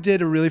 You know who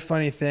did a really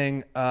funny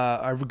thing?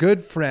 Our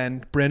good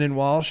friend, Brendan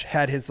Walsh,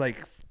 had his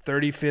like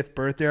 35th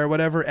birthday or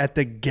whatever at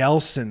the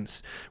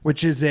Gelson's,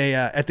 which is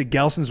at the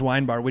Gelson's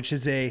Wine Bar, which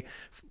is a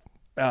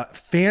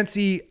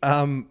fancy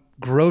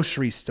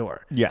grocery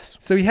store. Yes.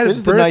 So he had this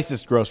is the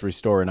nicest grocery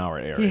store in our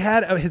area. He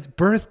had his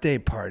birthday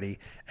party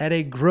at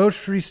a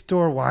grocery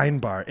store wine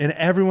bar, and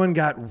everyone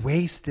got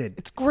wasted.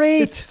 It's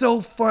great. It's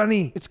so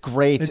funny. It's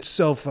great. It's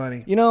so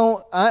funny. You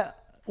know,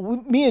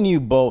 me and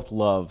you both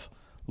love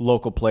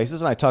local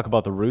places, and I talk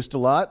about the Roost a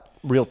lot.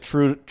 Real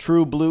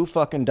true blue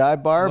fucking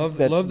dive bar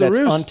that's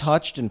Roost.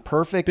 untouched and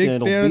perfect, Big and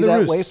it'll fan be of the that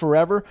Roost. way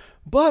forever.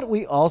 But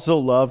we also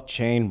love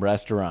chain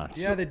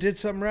restaurants. Yeah, they did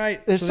something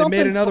right. There's So they made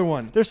something another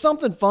one. There's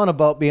something fun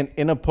about being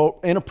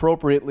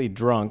inappropriately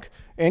drunk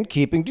and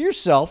keeping to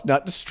yourself,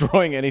 not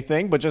destroying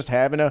anything, but just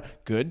having a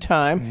good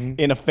time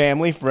in a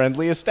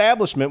family-friendly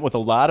establishment with a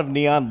lot of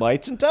neon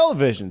lights and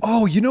televisions.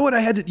 Oh, you know what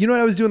you know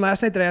what I was doing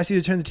last night that I asked you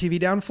to turn the TV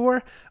down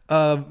for?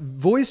 A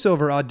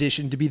voiceover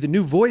audition to be the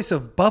new voice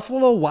of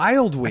Buffalo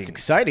Wild Wings. It's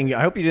exciting.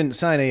 I hope you didn't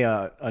sign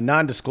a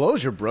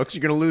non-disclosure, Brooks.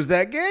 You're going to lose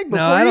that gig before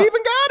I you don't-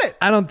 even got it.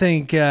 I don't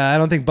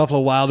think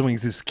Buffalo Wild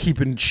Wings is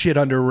keeping shit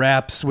under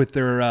wraps with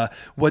their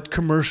what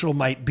commercial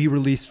might be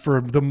released for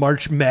the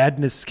March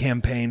Madness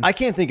campaign. I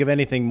can't think of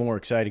anything more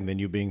exciting than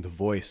you being the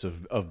voice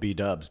of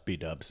B-Dubs.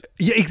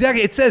 Yeah,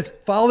 exactly. It says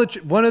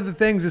one of the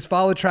things is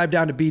follow the tribe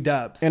down to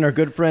B-Dubs. And our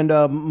good friend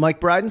Mike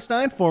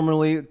Bridenstine,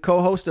 formerly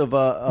co-host of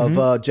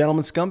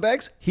Gentleman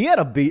Scumbags, he had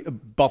a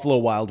Buffalo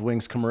Wild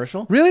Wings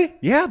commercial. Really?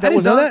 Yeah, I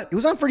didn't know that. It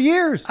was on for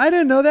years. I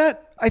didn't know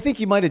that. I think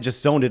he might have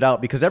just zoned it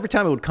out because every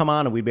time it would come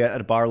on and we'd be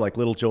at a bar like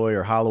Little Joy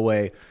or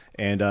Holloway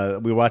and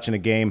we were watching a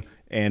game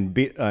and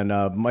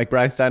Mike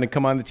Bridenstine would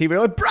come on the TV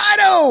like,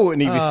 Brido! And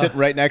he'd be sitting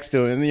right next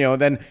to him.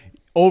 And, then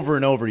over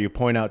and over you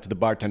point out to the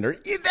bartender,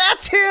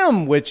 that's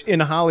him! Which in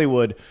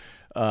Hollywood...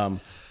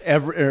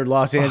 or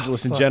Los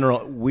Angeles in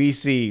general, we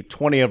see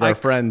 20 of our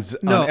friends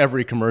on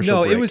every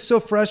commercial break. It was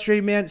so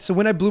frustrating, man. So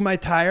when I blew my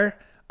tire,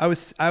 I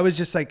was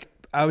just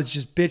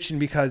bitching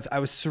because I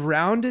was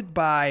surrounded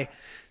by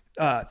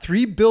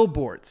 3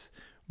 billboards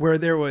where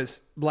there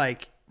was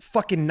like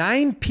fucking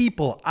 9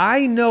 people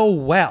I know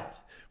well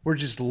were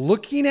just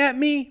looking at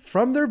me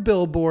from their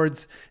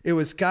billboards. It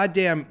was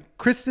goddamn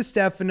Chris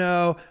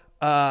DiStefano,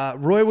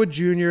 Roy Wood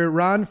Jr.,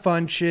 Ron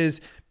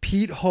Funches,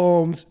 Pete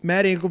Holmes,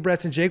 Matt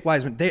Engelbretts, and Jake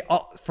Wiseman. They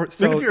all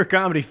But if you're a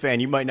comedy fan,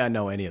 you might not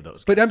know any of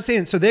those. But I'm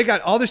saying, so they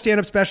got all their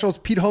stand-up specials.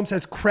 Pete Holmes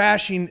has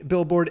Crashing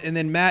billboard, and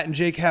then Matt and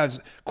Jake has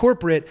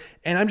Corporate.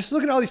 And I'm just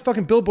looking at all these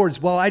fucking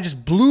billboards while I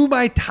just blew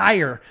my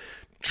tire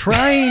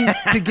trying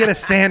to get a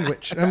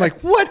sandwich. And I'm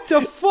like, what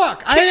the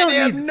fuck?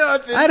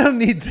 I don't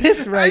need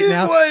this right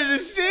now. I just wanted a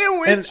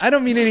sandwich. And I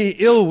don't mean any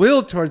ill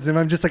will towards them.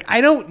 I'm just like, I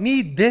don't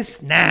need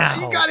this now.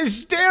 You got to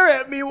stare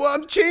at me while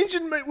I'm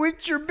changing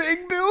with your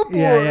big billboard.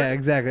 Yeah,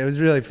 exactly. It was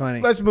really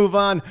funny. Let's move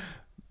on.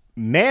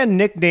 Man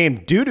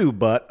nicknamed Doo-Doo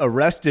Butt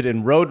arrested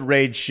in road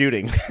rage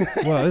shooting.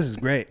 Wow, this is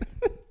great.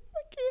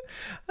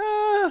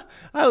 I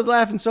was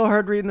laughing so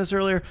hard reading this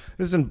earlier.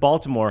 This is in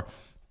Baltimore.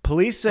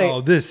 Police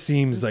say this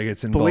seems like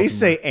it's in Police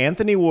Baltimore. say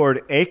Anthony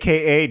Ward,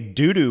 a.k.a.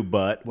 Doo-Doo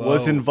Butt,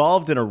 was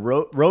involved in a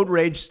road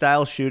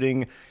rage-style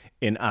shooting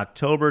in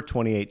October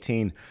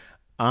 2018.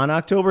 On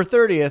October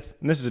 30th,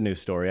 and this is a new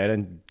story. I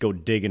didn't go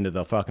dig into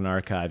the fucking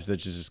archives.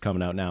 That's just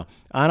coming out now.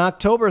 On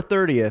October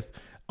 30th,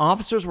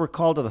 officers were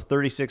called to the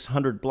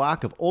 3600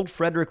 block of Old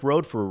Frederick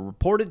Road for a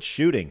reported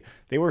shooting.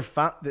 They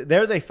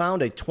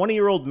found a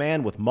 20-year-old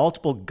man with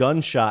multiple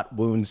gunshot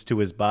wounds to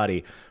his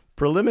body.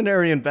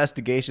 Preliminary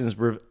investigations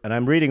and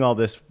I'm reading all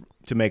this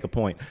to make a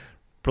point.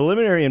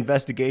 Preliminary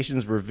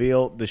investigations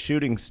reveal the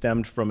shooting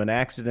stemmed from an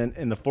accident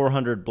in the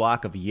 400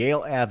 block of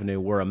Yale Avenue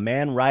where a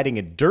man riding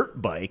a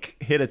dirt bike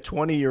hit a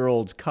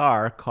 20-year-old's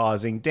car,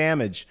 causing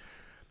damage.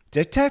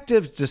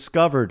 Detectives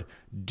discovered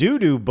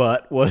Doo-Doo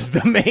Butt was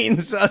the main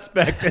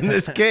suspect in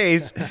this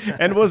case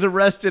and was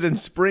arrested in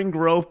Spring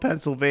Grove,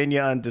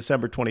 Pennsylvania on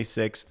December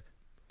 26th,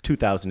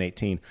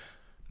 2018.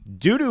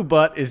 Doo-Doo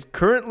Butt is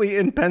currently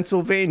in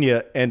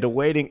Pennsylvania and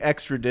awaiting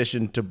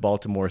extradition to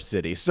Baltimore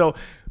City. So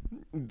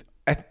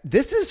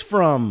This is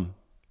from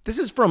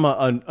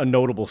a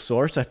notable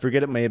source. I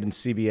forget, it may have been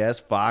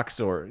CBS, Fox,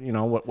 or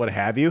what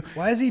have you.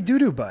 Why is he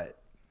doo-doo butt?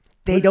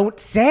 They don't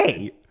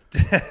say.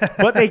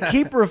 But they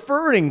keep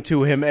referring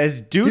to him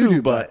as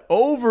doo-doo butt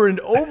over and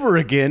over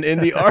again in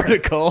the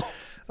article.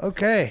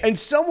 Okay. And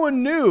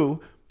someone knew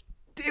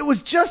it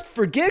was just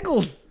for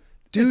giggles.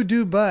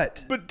 Doo-doo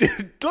butt. But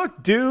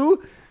look,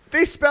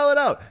 they spell it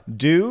out.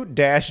 Do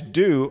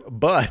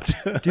butt.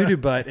 Doo-doo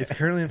butt is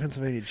currently in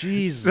Pennsylvania.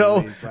 Jesus.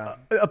 So Wow.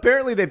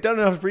 apparently they've done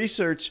enough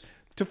research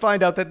to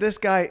find out that this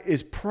guy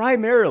is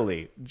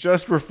primarily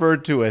just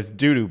referred to as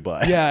doo-doo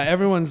butt. Yeah,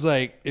 everyone's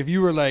like, if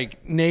you were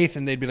like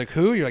Nathan, they'd be like,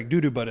 who? You're like,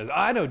 doo-doo butt is.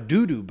 I know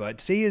doo-doo butt.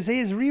 Say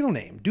his real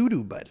name,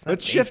 doo-doo butt. It's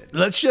not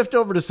Let's shift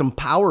over to some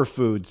power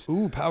foods.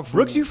 Ooh, power foods.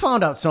 Brooks, you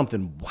found out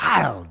something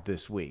wild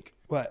this week.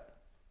 What?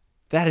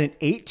 That an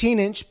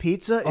 18-inch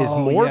pizza is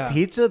more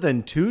pizza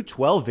than two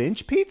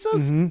 12-inch pizzas?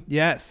 Mm-hmm.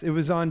 Yes, it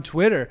was on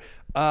Twitter.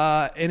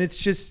 And it's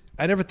just,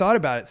 I never thought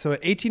about it. So an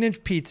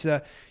 18-inch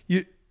pizza,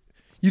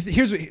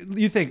 here's what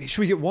you think.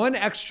 Should we get one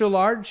extra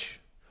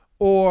large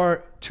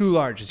or two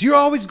larges? You're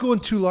always going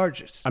two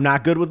larges. I'm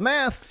not good with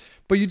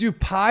math. But you do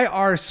pi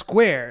r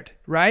squared,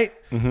 right?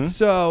 Mm-hmm.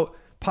 So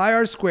pi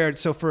r squared.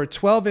 So for a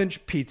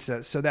 12-inch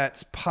pizza, so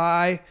that's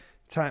pi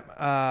time.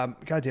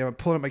 God damn, I'm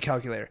pulling up my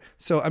calculator.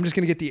 So I'm just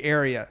going to get the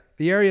area.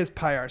 The area is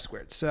pi r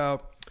squared.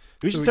 So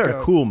we should start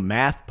a cool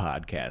math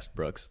podcast,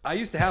 Brooks. I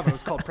used to have it. It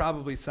was called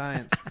Probably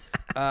Science.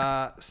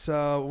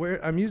 So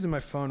I'm using my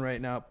phone right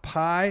now.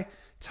 Pi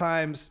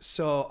times,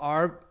 so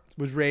r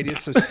was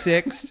radius, so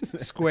 6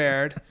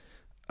 squared.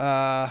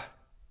 Okay.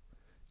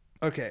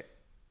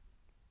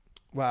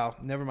 Wow,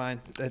 never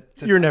mind.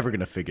 You're never going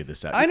to figure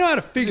this out. I know how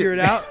to figure it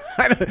out.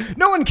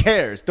 No one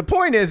cares. The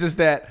point is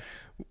that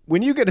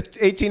when you get an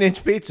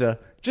 18-inch pizza,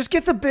 just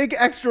get the big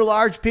extra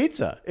large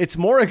pizza. It's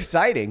more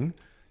exciting.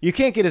 You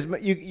can't get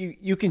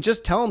you can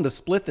just tell them to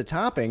split the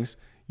toppings.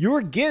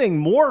 You're getting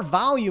more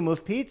volume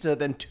of pizza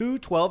than two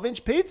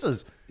 12-inch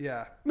pizzas.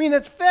 Yeah. I mean,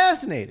 that's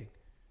fascinating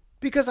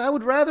because I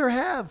would rather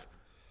have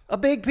a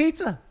big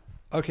pizza.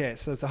 Okay,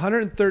 so it's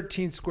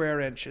 113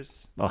 square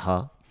inches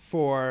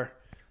for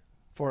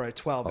a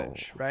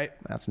 12-inch, right?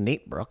 That's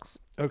neat, Brooks.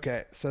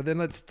 Okay, so then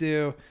let's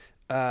do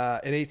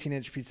an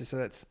 18-inch pizza. So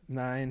that's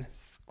 9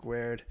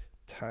 squared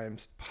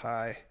times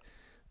pi.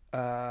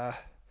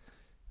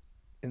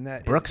 And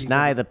that Brooks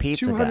Nye, the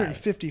pizza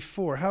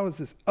 254. How is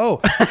this? Oh,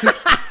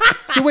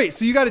 so wait.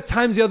 So you got to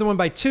times the other one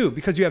by 2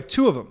 because you have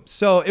 2 of them.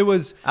 So it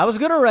was. I was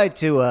gonna write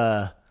to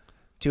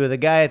the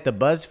guy at the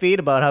BuzzFeed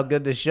about how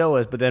good this show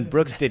is, but then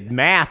Brooks did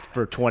math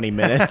for 20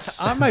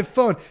 minutes on my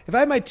phone. If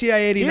I had my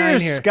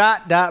TI-89 here,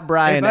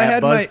 Scott.Bryan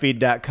at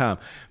BuzzFeed.com.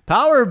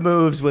 Power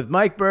Moves with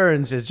Mike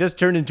Burns has just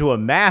turned into a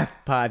math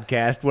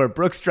podcast where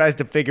Brooks tries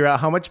to figure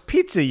out how much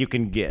pizza you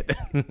can get.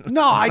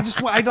 No,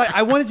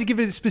 I wanted to give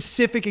it a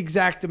specific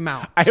exact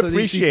amount. I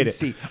appreciate it.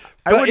 See.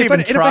 I wouldn't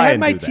even try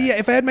and do that.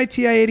 If I had my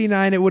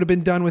TI-89, it would have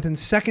been done within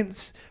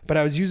seconds. But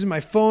I was using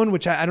my phone,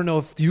 which I don't know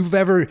if you've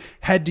ever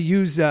had to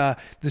use the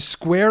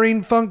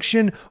squaring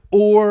function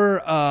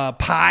or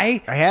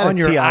pi on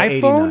your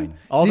iPhone.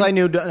 All I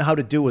knew how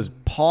to do was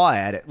paw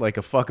at it like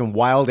a fucking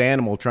wild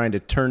animal trying to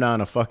turn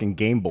on a fucking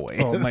Game Boy.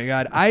 Oh my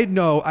God. I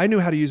knew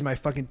how to use my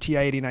fucking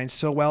TI-89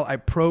 so well. I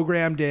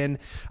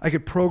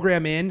could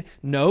program in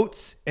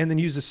notes and then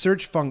use the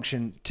search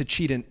function to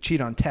cheat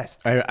on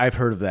tests. I've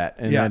heard of that.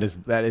 And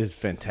that is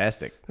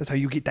fantastic. That's how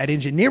you get that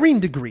engineering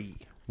degree.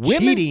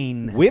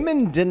 Cheating.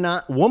 Woman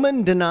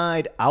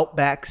denied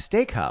Outback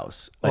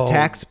Steakhouse.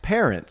 Attacks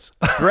parents.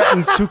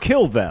 Threatens to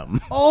kill them.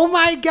 Oh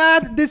my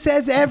God. This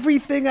has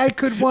everything I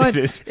could want.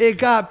 It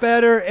got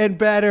better and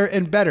better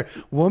and better.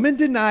 Woman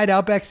denied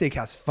Outback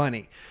Steakhouse.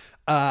 Funny.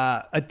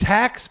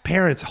 Attacks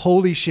parents.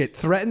 Holy shit.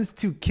 Threatens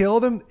to kill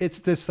them.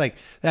 It's just like,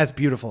 that's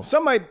beautiful.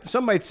 Some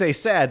might say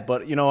sad,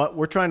 but you know what?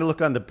 We're trying to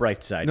look on the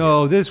bright side.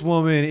 No, this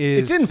woman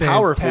is It's in fantastic.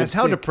 Power Foods.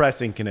 How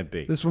depressing can it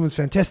be? This woman's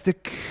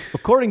fantastic.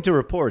 According to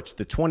reports,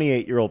 the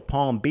 28-year-old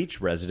Palm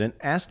Beach resident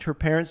asked her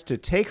parents to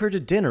take her to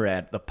dinner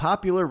at the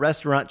popular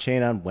restaurant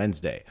chain on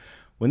Wednesday.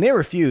 When they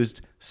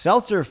refused,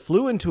 Seltzer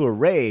flew into a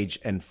rage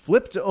and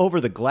flipped over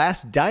the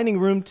glass dining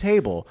room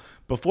table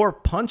before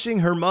punching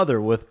her mother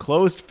with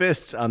closed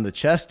fists on the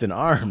chest and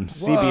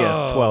arms,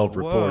 CBS 12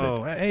 reported.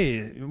 Whoa.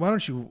 Hey, why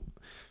don't you...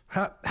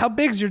 How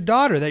big's your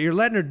daughter that you're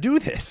letting her do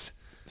this?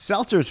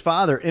 Seltzer's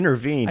father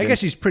intervened. I guess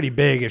she's pretty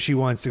big if she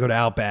wants to go to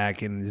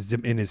Outback and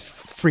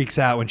freaks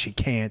out when she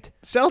can't.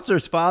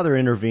 Seltzer's father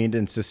intervened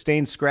and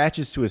sustained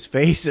scratches to his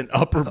face and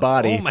upper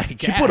body. Oh my God.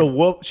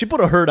 She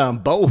put a hurt on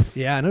both.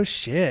 Yeah, no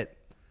shit.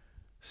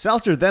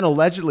 Seltzer then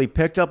allegedly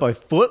picked up a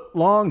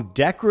foot-long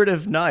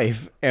decorative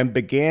knife and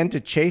began to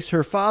chase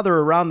her father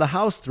around the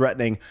house,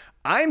 threatening,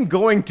 "I'm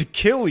going to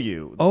kill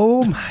you."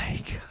 Oh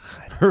my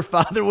God. Her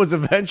father was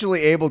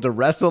eventually able to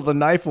wrestle the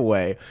knife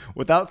away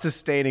without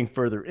sustaining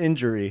further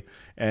injury.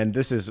 And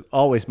this is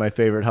always my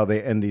favorite, how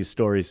they end these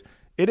stories.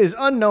 It is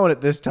unknown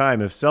at this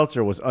time if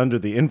Seltzer was under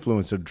the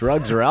influence of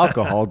drugs or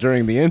alcohol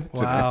during the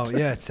incident. Wow,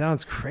 yeah, it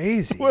sounds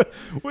crazy. I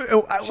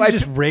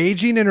She's just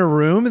raging in her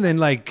room and then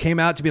like came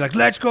out to be like,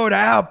 let's go to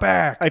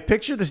Outback. I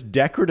picture this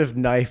decorative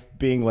knife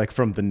being like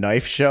from the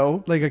knife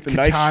show. Like a The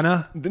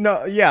katana?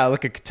 No, yeah,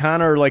 like a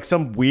katana or like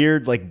some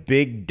weird like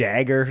big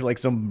dagger, like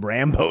some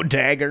Rambo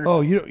dagger. Oh,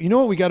 you know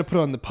what we got to put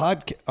on the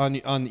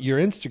on your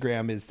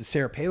Instagram is the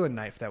Sarah Palin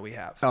knife that we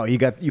have. Oh, you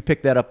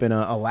picked that up in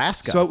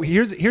Alaska. So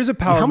here's a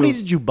power How many move.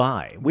 did you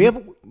buy?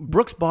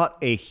 Brooks bought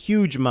a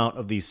huge amount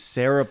of these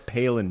Sarah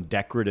Palin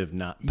decorative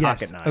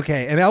pocket knives.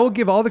 Okay, and I will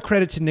give all the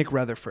credit to Nick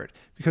Rutherford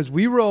because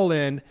we roll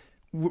in.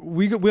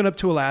 We went up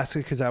to Alaska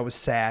because I was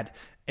sad,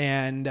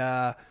 and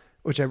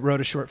which I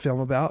wrote a short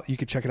film about. You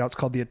could check it out. It's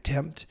called The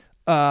Attempt.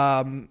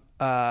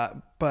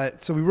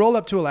 But so we rolled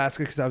up to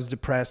Alaska because I was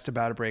depressed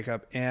about a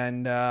breakup,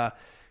 and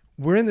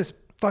we're in this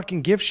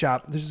fucking gift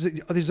shop.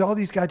 There's all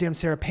these goddamn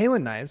Sarah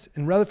Palin knives,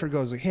 and Rutherford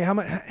goes like,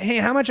 "Hey,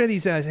 how much are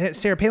these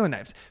Sarah Palin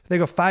knives?" They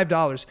go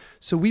 $5.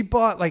 So we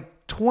bought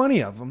like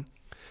 20 of them,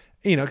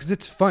 because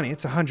it's funny.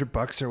 It's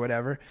 $100 or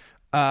whatever.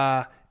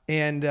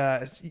 And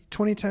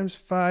 20 times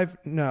 5,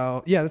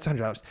 no, yeah, that's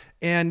 $100.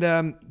 And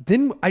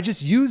then I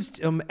just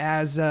used them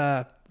as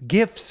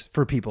gifts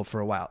for people for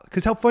a while.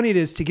 Because how funny it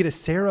is to get a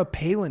Sarah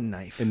Palin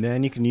knife. And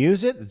then you can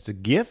use it. It's a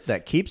gift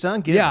that keeps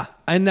on giving. Yeah,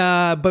 and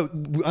but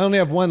I only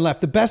have one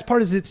left. The best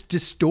part is it's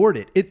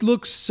distorted. It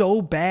looks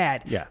so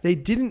bad. Yeah. They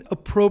didn't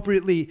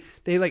appropriately.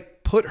 They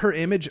like put her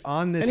image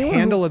on this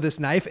handle of this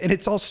knife, and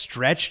it's all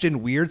stretched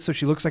and weird, so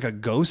she looks like a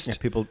ghost. Yeah,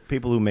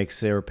 people who make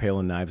Sarah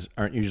Palin knives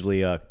aren't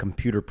usually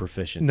computer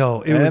proficient.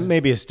 No, that may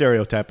be a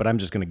stereotype, but I'm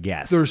just going to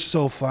guess. They're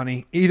so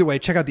funny. Either way,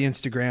 check out the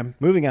Instagram.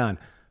 Moving on.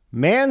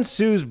 Man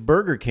sues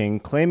Burger King,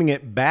 claiming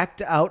it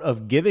backed out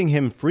of giving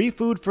him free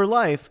food for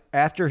life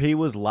after he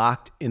was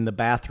locked in the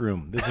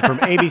bathroom. This is from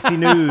ABC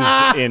News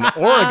in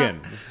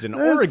Oregon. This is in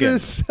Oregon.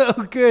 This is so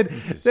good.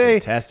 This is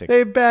fantastic.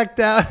 They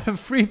backed out of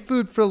free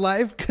food for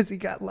life because he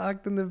got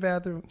locked in the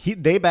bathroom.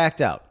 They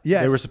backed out.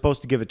 Yes. They were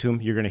supposed to give it to him.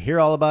 You're going to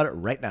hear all about it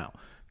right now.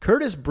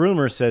 Curtis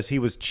Broomer says he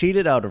was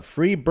cheated out of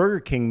free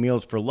Burger King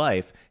meals for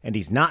life, and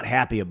he's not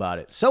happy about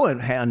it. So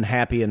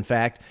unhappy, in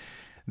fact,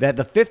 that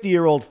the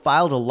 50-year-old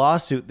filed a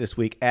lawsuit this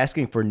week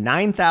asking for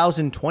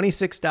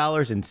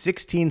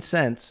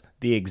 $9,026.16,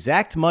 the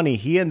exact money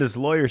he and his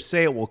lawyers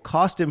say it will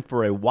cost him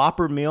for a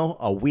Whopper meal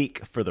a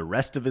week for the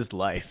rest of his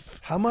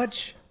life. How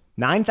much?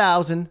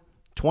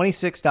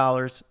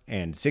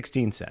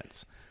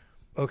 $9,026.16.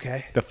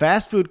 Okay. The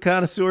fast food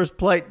connoisseur's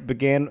plight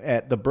began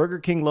at the Burger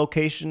King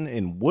location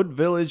in Wood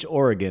Village,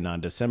 Oregon on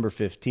December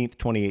 15th,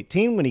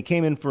 2018, when he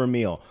came in for a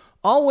meal.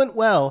 All went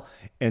well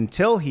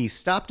until he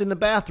stopped in the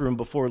bathroom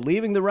before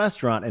leaving the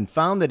restaurant and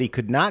found that he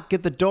could not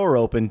get the door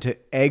open to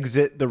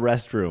exit the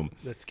restroom.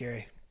 That's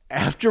scary.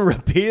 After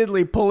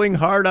repeatedly pulling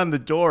hard on the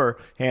door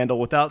handle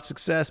without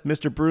success,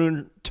 Mr.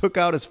 Brune took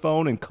out his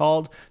phone and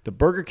called the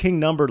Burger King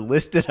number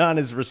listed on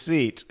his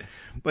receipt,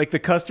 like the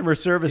customer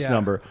service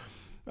number.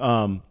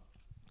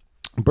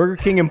 Burger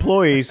King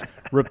employees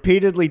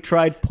repeatedly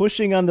tried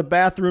pushing on the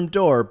bathroom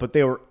door, but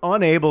they were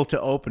unable to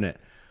open it.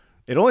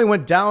 It only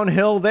went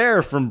downhill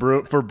there for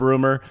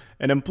Broomer.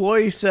 An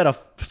employee slid a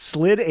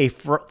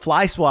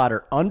fly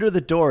swatter under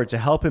the door to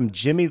help him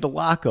jimmy the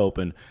lock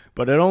open,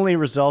 but it only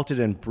resulted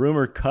in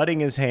Broomer cutting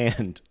his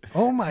hand.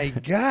 Oh my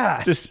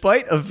God.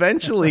 Despite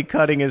eventually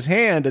cutting his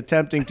hand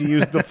attempting to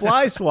use the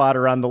fly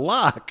swatter on the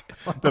lock,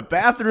 the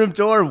bathroom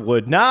door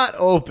would not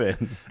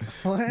open.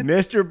 What?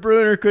 Mr.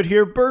 Brunner could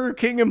hear Burger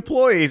King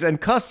employees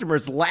and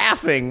customers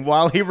laughing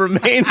while he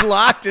remained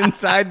locked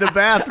inside the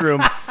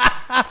bathroom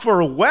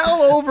for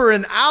well over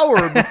an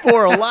hour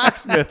before a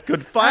locksmith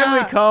could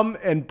finally come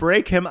and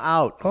break him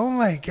out. Oh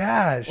my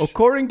gosh.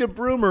 According to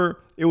Broomer,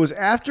 it was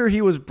after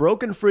he was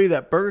broken free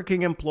that Burger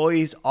King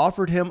employees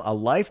offered him a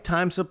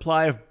lifetime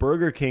supply of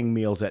Burger King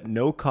meals at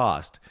no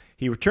cost.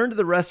 He returned to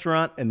the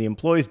restaurant, and the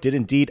employees did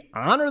indeed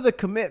honor the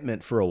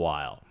commitment for a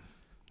while.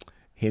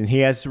 He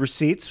has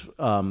receipts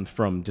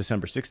from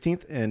December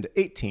 16th and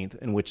 18th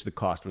in which the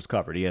cost was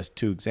covered. He has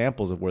 2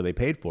 examples of where they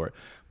paid for it.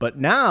 But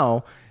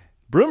now,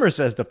 Broomer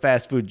says the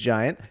fast food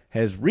giant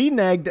has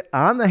reneged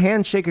on the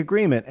handshake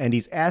agreement, and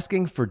he's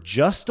asking for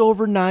just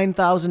over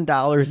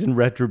 $9,000 in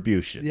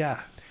retribution. Yeah.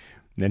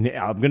 And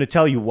I'm going to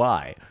tell you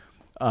why.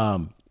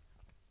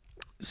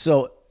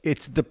 So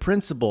it's the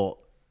principle.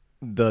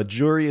 The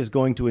jury is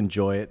going to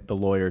enjoy it. The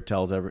lawyer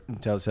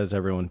says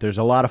everyone. There's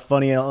a lot of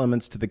funny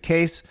elements to the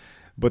case,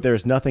 but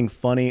there's nothing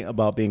funny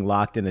about being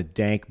locked in a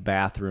dank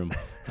bathroom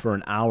for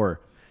an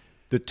hour.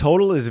 The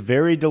total is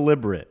very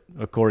deliberate,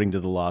 according to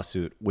the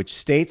lawsuit, which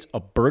states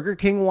a Burger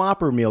King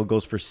Whopper meal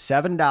goes for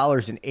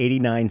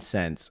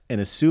 $7.89.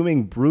 And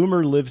assuming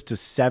Broomer lives to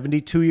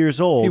 72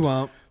 years old, He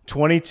won't.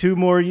 22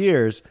 more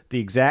years, the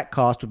exact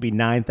cost would be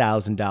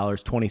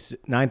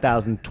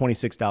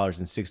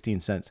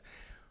 $9,026.16.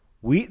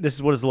 This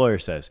is what his lawyer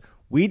says.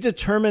 We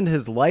determined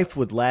his life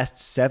would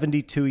last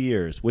 72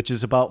 years, which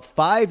is about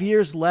 5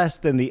 years less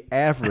than the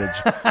average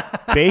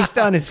based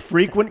on his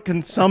frequent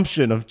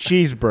consumption of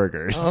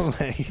cheeseburgers. Oh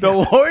my The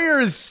lawyer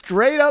is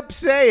straight up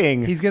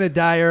saying He's going to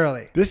die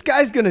early. this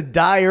guy's going to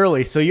die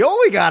early, so you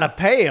only got to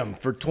pay him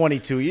for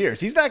 22 years.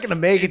 He's not going to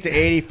make it to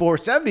 84.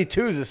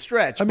 72 is a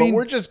stretch, but mean-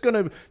 we're just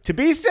going to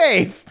be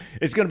safe,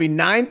 it's going to be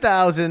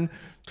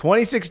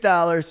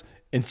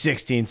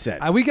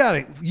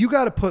 $9,026.16. You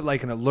gotta put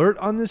like an alert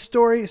on this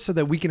story so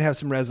that we can have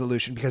some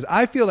resolution, because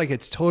I feel like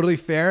it's totally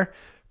fair.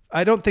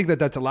 I don't think that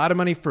that's a lot of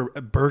money for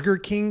a Burger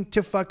King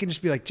to fucking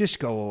just be like, just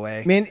go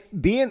away. Man,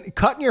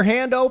 cutting your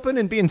hand open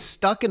and being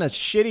stuck in a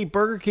shitty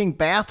Burger King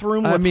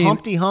bathroom with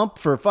Humpty Hump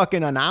for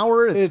fucking an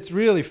hour. It's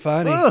really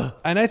funny. Ugh.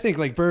 And I think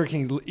like Burger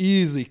King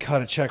easily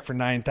cut a check for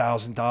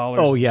 $9,000.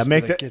 Oh yeah, Just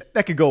make be like,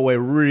 that could go away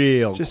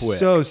real just quick.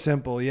 so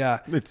simple. Yeah.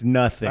 It's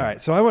nothing. All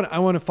right, so I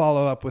want to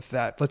follow up with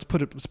that. Let's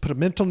put a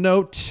mental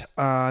note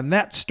on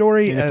that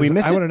story. And if we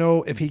miss I it- want to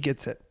know if he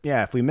gets it.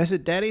 Yeah, if we miss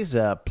it, daddies,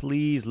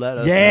 please let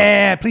us know.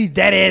 Yeah, please,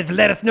 daddies,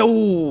 let us know.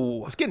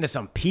 Let's get into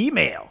some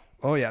P-mail.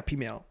 Oh yeah,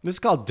 P-mail. This is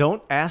called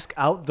Don't Ask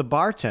Out the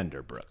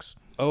Bartender, Brooks.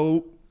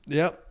 Oh,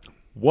 yep.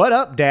 What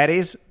up,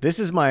 daddies? This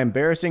is my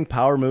embarrassing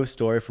power move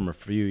story from a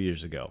few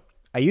years ago.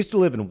 I used to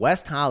live in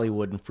West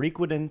Hollywood and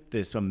frequented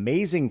this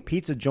amazing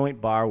pizza joint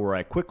bar where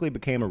I quickly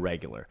became a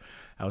regular.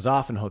 I was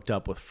often hooked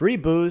up with free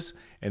booze,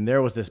 and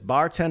there was this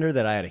bartender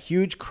that I had a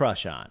huge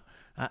crush on.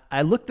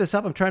 I looked this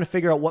up. I'm trying to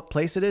figure out what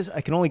place it is.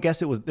 I can only guess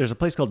there's a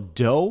place called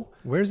Dough.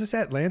 Where's this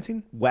at?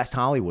 Lansing? West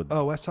Hollywood.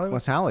 Oh, West Hollywood?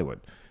 West Hollywood.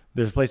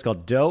 There's a place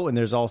called Dough, and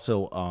there's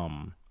also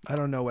I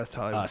don't know West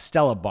Hollywood.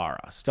 Stella Bar.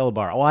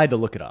 Oh, I had to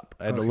look it up.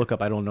 I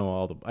don't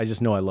know I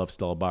just know I love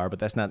Stella Bar, but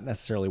that's not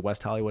necessarily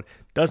West Hollywood.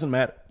 Doesn't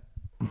matter.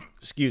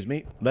 Excuse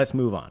me. Let's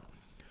move on.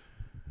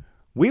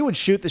 We would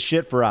shoot the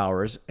shit for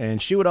hours,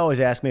 and she would always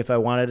ask me if I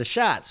wanted a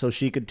shot so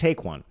she could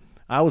take one.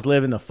 I was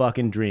living the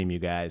fucking dream, you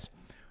guys.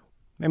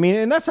 I mean,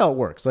 and that's how it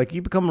works. Like,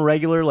 you become a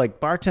regular,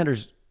 like,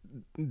 bartenders,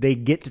 they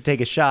get to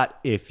take a shot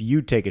if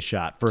you take a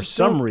shot for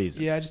some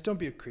reason. Yeah, just don't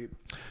be a creep.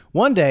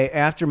 One day,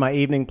 after my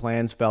evening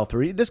plans fell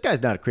through, this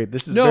guy's not a creep.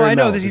 This is No, very I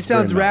know mellow. that he This is very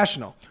sounds mellow.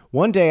 rational.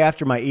 One day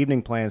after my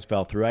evening plans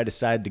fell through, I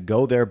decided to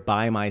go there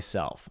by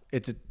myself.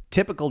 It's a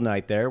typical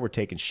night there. We're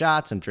taking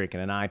shots. I'm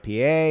drinking an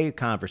IPA.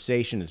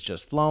 Conversation is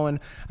just flowing.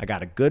 I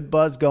got a good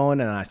buzz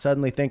going, and I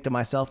suddenly think to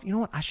myself, you know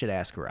what? I should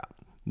ask her out.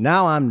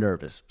 Now I'm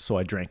nervous, so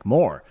I drink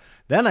more.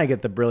 Then I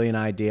get the brilliant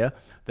idea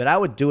that I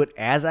would do it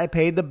as I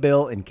paid the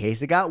bill in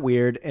case it got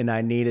weird and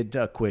I needed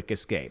a quick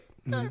escape.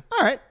 All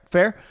right,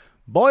 fair.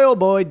 Boy, oh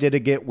boy, did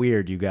it get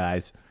weird, you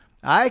guys.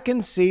 I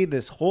can see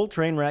this whole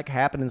train wreck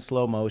happen in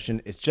slow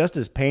motion. It's just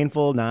as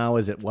painful now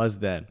as it was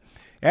then.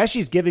 As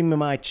she's giving me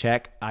my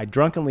check, I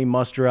drunkenly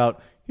muster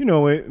out,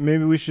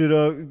 maybe we should,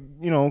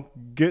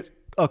 get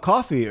a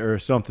coffee or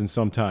something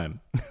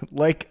sometime.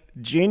 Like,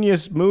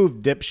 genius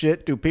move,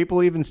 dipshit. Do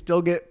people even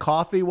still get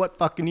coffee? What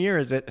fucking year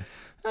is it?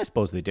 I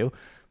suppose they do.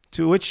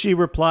 To which she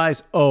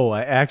replies, oh,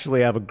 I actually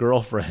have a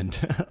girlfriend.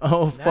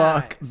 Oh,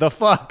 fuck. The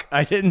fuck.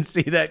 I didn't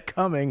see that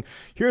coming.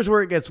 Here's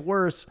where it gets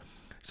worse.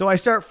 So I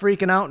start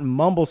freaking out and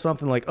mumble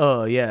something like,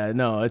 oh, yeah,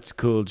 no, it's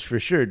cool for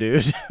sure,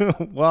 dude.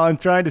 While I'm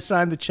trying to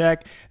sign the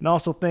check and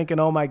also thinking,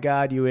 oh, my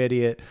God, you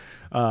idiot.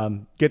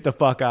 Get the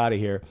fuck out of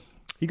here.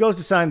 He goes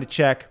to sign the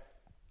check.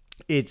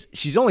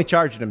 She's only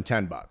charging him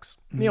 $10.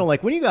 Mm-hmm.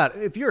 Like when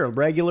if you're a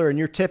regular and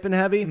you're tipping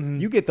heavy,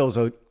 you get those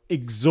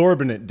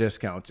exorbitant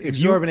discounts.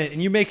 Exorbitant,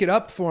 and you make it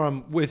up for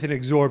him with an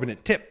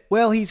exorbitant tip.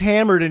 Well, he's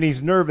hammered and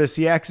he's nervous.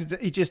 He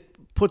just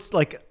puts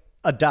like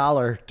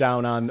 $1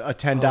 down on a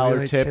 $10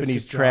 really? tip, Tips and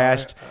he's $1?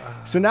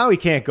 trashed. So now he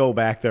can't go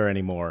back there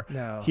anymore.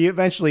 No. He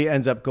eventually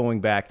ends up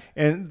going back,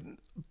 and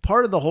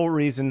part of the whole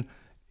reason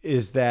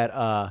is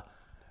that.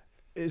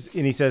 And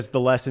he says the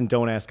lesson: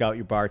 don't ask out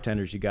your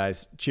bartenders, you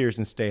guys. Cheers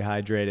and stay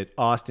hydrated.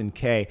 Austin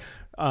K.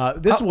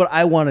 This is what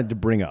I wanted to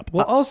bring up.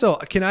 Well, also,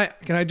 can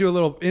I do a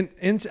little?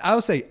 I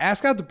would say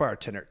ask out the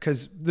bartender,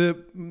 because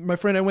my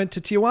friend I went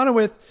to Tijuana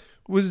with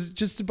was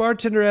just a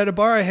bartender at a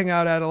bar I hang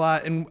out at a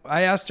lot, and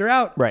I asked her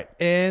out. Right.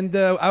 And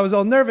I was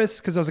all nervous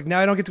because I was like,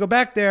 now I don't get to go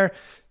back there.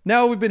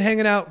 Now we've been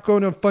hanging out,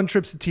 going on fun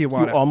trips to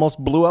Tijuana. You almost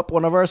blew up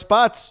one of our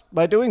spots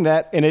by doing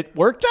that, and it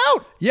worked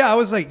out. Yeah, I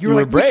was like, you were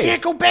like, brave. we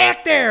can't go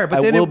back there. But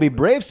I then will be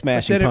brave,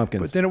 smashing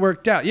pumpkins. But then it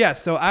worked out. Yeah,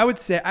 so I would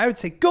say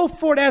go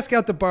for it, ask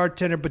out the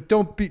bartender, but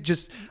don't be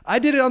just. I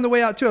did it on the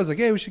way out too. I was like,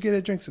 hey, we should get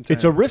a drink sometime.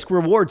 It's a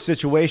risk-reward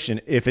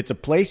situation. If it's a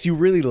place you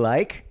really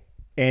like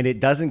and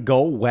it doesn't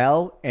go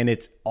well, and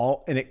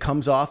it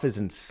comes off as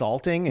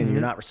insulting, and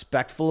you're not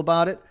respectful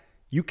about it,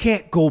 you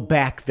can't go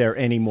back there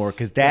anymore,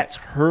 because that's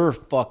her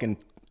fucking.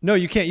 No,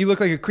 you can't. You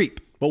look like a creep.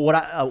 But what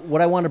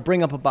I want to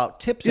bring up about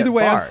tips. Either at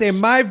way, I'm bars, saying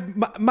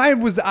mine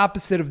was the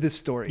opposite of this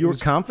story. you were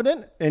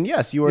confident, and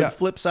yes, you were Yeah. the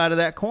flip side of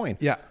that coin.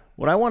 Yeah.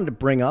 What I wanted to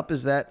bring up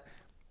is that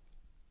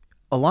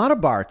a lot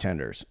of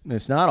bartenders, and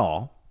it's not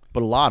all,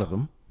 but a lot of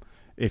them,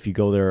 if you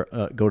go there,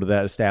 go to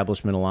that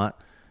establishment a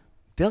lot,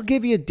 they'll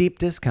give you a deep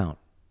discount.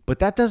 But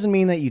that doesn't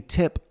mean that you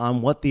tip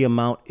on what the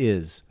amount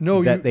is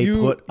that they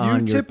put on your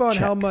check. You tip on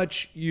how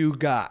much you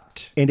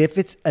got. And if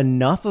it's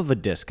enough of a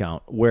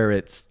discount where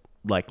it's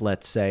like,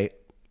 let's say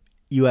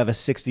you have a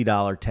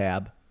 $60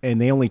 tab and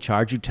they only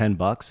charge you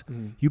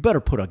 $10, you better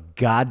put a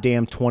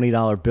goddamn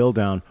 $20 bill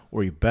down,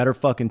 or you better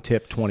fucking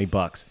tip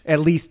 $20. At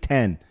least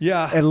 10.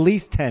 Yeah. At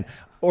least 10.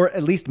 Or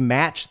at least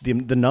match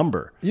the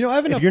number. You know, I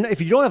have enough.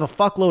 If you don't have a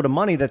fuckload of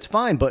money, that's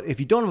fine. But if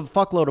you don't have a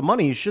fuckload of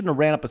money, you shouldn't have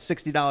ran up a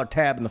 $60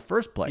 tab in the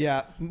first place.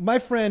 Yeah, my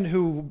friend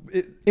who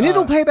and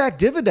it'll pay back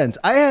dividends.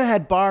 I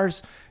had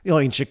bars,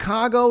 in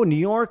Chicago, New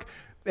York,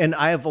 and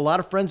I have a lot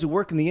of friends who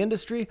work in the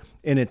industry,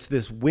 and it's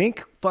this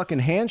wink fucking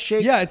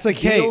handshake. Yeah, it's like,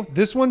 deal. hey,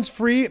 this one's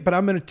free, but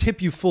I'm going to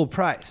tip you full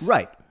price.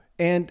 Right.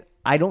 And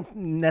I don't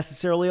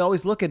necessarily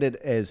always look at it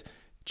as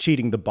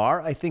cheating the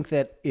bar. I think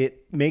that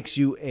it makes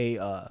you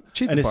but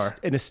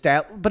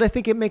I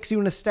think it makes you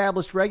an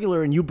established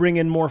regular, and you bring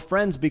in more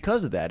friends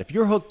because of that. If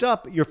you're hooked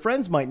up, your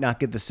friends might not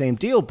get the same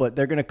deal, but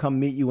they're going to come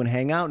meet you and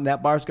hang out, and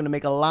that bar's going to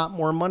make a lot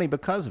more money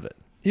because of it.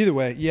 Either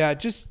way, yeah,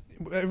 just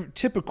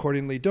tip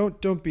accordingly.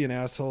 Don't be an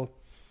asshole.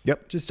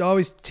 Yep. Just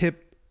always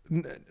tip,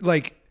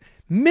 like,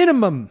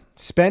 minimum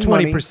Spend 20%.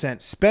 money.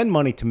 Spend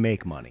money to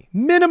make money.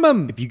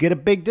 Minimum. If you get a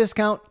big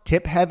discount,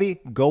 tip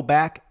heavy, go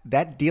back.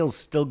 That deal's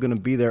still going to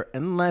be there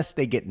unless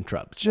they get in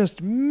trouble.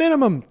 Just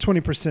minimum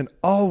 20%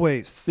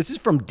 always. This is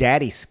from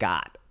Daddy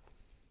Scott.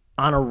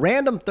 On a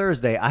random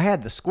Thursday, I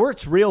had the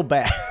squirts real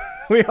bad.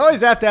 We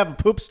always have to have a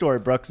poop story,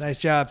 Brooks. Nice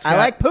job, Scott. I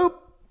like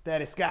poop.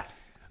 Daddy Scott.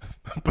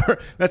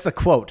 That's the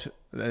quote.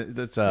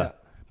 That's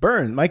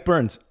Mike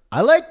Burns.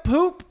 I like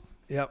poop.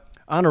 Yep.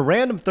 On a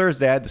random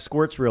Thursday, I had the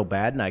squirts real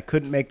bad, and I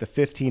couldn't make the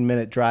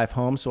 15-minute drive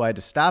home, so I had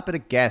to stop at a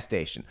gas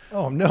station.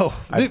 Oh, no.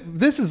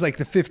 This is like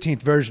the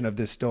 15th version of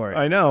this story.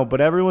 I know,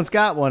 but everyone's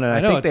got one, and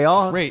I think they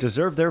all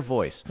deserve their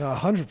voice.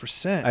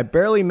 100%. I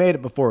barely made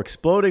it before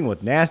exploding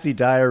with nasty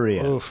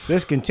diarrhea. Oof.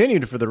 This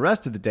continued for the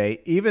rest of the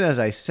day, even as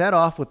I set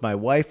off with my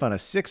wife on a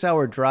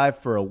 6-hour drive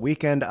for a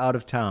weekend out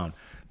of town.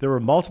 There were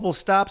multiple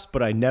stops,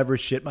 but I never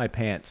shit my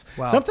pants.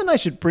 Wow. Something I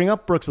should bring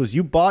up, Brooks, was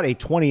you bought a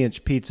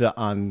 20-inch pizza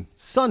on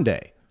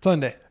Sunday.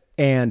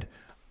 And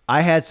I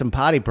had some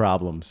potty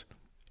problems,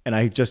 and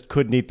I just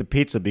couldn't eat the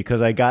pizza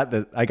because I got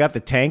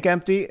the tank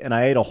empty, and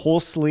I ate a whole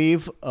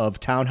sleeve of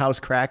Townhouse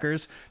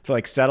crackers to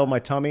like settle my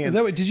tummy. Is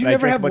that what, did you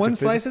never have one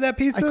slice of that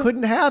pizza? I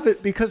couldn't have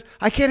it because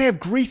I can't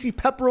have greasy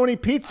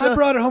pepperoni pizza. I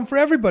brought it home for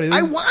everybody.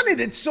 I wanted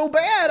it so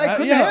bad. I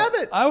couldn't have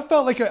it. I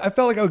felt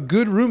like a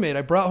good roommate.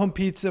 I brought home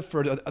pizza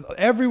for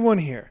everyone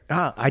here.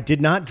 I did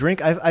not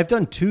drink. I've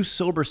done 2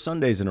 sober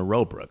Sundays in a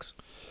row, Brooks.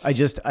 I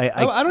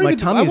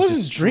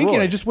wasn't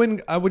drinking. I just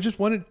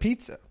wanted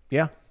pizza.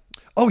 Yeah.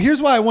 Oh,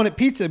 here's why I wanted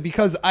pizza,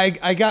 because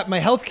I got my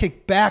health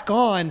kick back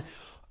on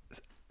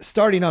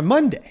starting on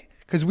Monday,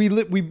 because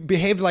we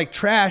behaved like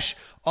trash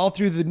all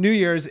through the New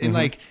Year's, and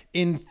like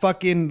in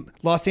fucking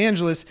Los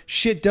Angeles,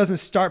 shit doesn't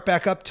start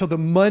back up till the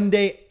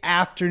Monday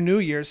after New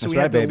Year's. So we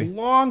had the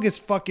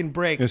longest fucking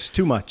break. It's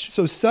too much.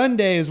 So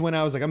Sunday is when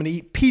I was like, I'm going to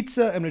eat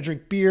pizza, I'm going to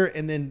drink beer,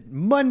 and then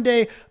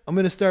Monday I'm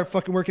going to start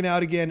fucking working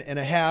out again, and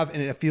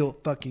I feel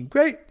fucking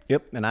great.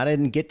 Yep, and I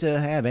didn't get to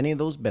have any of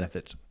those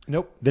benefits.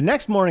 Nope. The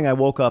next morning, I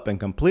woke up and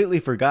completely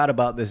forgot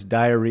about this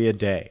diarrhea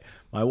day.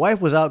 My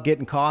wife was out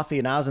getting coffee,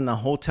 and I was in the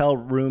hotel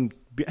room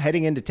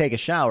heading in to take a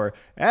shower.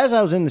 As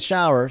I was in the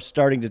shower,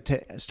 starting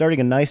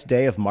a nice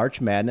day of March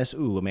Madness.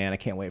 Ooh, man, I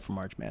can't wait for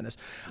March Madness.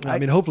 I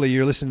mean, hopefully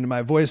you're listening to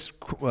my voice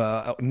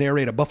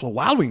narrate a Buffalo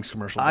Wild Wings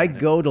commercial. I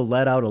go to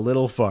let out a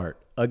little fart.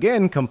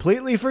 Again,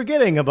 completely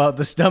forgetting about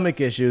the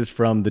stomach issues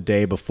from the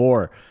day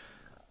before.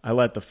 I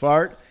let the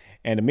fart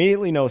and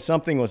immediately know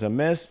something was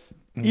amiss,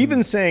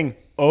 even saying,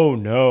 "Oh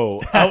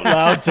no," out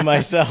loud to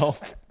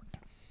myself.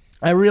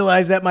 I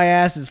realize that my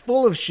ass is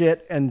full of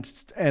shit,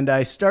 and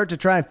I start to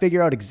try and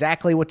figure out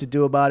exactly what to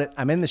do about it.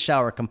 I'm in the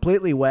shower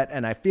completely wet,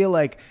 and I feel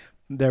like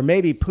there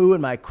may be poo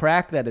in my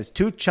crack that is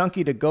too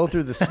chunky to go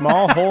through the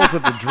small holes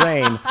of the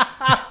drain.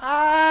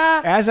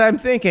 As I'm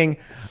thinking,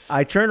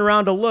 I turn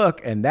around to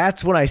look, and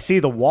that's when I see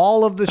the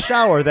wall of the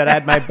shower that I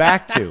had my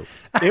back to.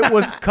 It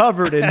was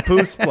covered in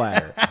poo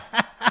splatter.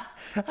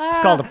 It's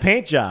called a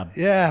paint job.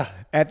 Yeah.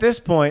 At this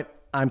point,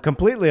 I'm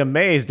completely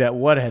amazed at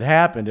what had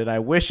happened, and I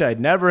wish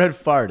I'd never had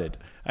farted.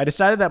 I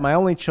decided that my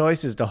only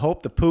choice is to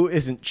hope the poo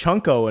isn't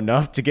chunko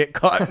enough to get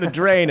caught in the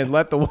drain and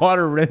let the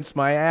water rinse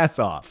my ass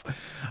off.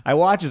 I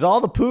watch as all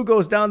the poo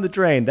goes down the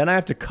drain. Then I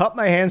have to cup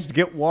my hands to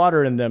get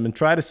water in them and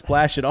try to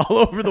splash it all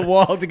over the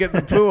wall to get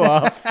the poo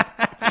off.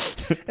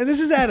 And this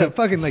is at a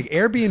fucking like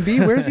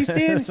Airbnb. Where's he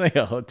staying? It's like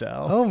a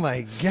hotel. Oh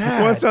my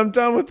God. Once I'm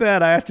done with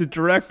that, I have to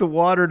direct the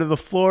water to the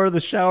floor of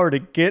the shower to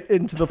get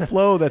into the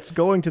flow that's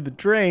going to the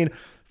drain.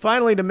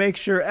 Finally, to make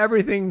sure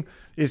everything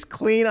is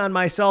clean on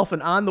myself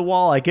and on the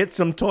wall, I get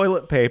some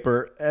toilet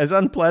paper. As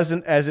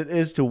unpleasant as it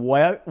is to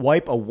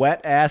wipe a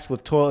wet ass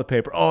with toilet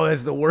paper. Oh,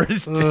 that's the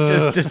worst. It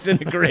just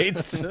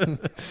disintegrates.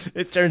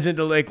 It turns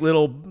into like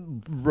little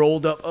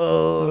rolled up,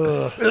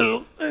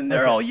 and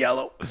they're all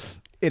yellow.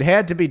 It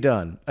had to be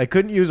done. I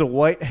couldn't use a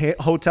white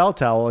hotel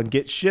towel and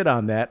get shit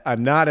on that.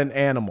 I'm not an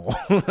animal.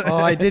 Oh,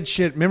 I did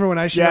shit. Remember when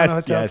I shit on a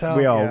hotel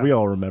towel? We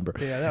all remember.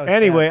 Yeah, that was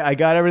anyway, bad. I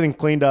got everything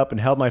cleaned up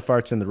and held my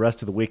farts in the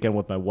rest of the weekend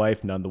with my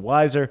wife, none the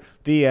wiser.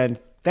 The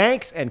end.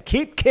 Thanks, and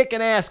keep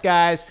kicking ass,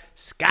 guys.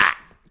 Scott.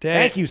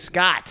 Thank you,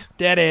 Scott.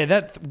 Daddy.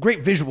 That's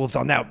great visuals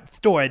on that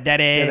story,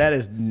 Daddy. Yeah, that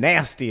is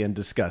nasty and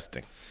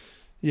disgusting.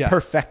 Yeah.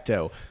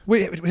 Perfecto.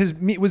 Wait,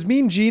 was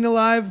Mean Gene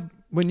alive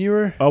when you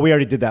were? Oh, we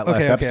already did that last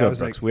Okay, I episode, was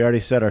Brooks. like- We already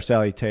said our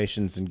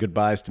salutations and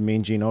goodbyes to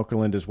Mean Gene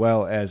Okerlund as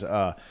well as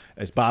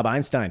Bob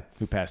Einstein,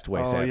 who passed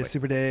away Oh, sadly. yeah,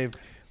 Super Dave.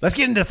 Let's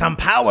get into some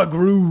power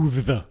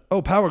grooves.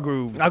 Oh, Power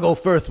Groove. I'll go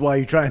first while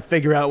you try and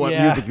figure out what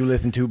Yeah. music you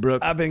listen to,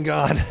 Brooks. I've been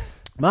gone.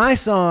 My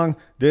song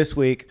this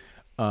week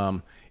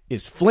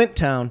is Flint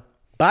Town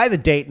by the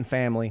Dayton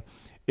Family.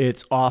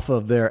 It's off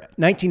of their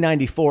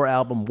 1994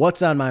 album,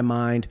 What's on My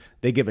Mind.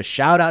 They give a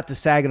shout out to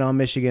Saginaw,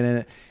 Michigan in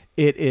it.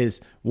 It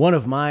is one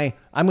of my,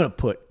 I'm going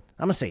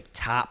to say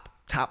top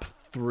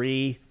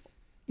 3,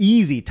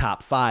 easy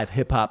top 5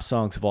 hip hop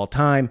songs of all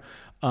time.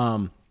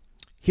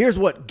 Here's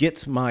what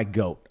gets my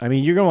goat. I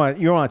mean, you're gonna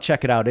want to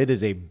check it out. It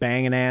is a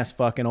banging ass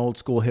fucking old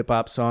school hip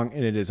hop song,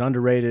 and it is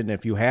underrated. And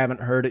if you haven't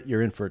heard it,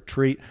 you're in for a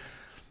treat.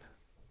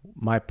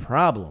 My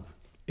problem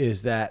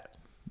is that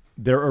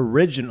their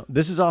original,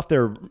 this is off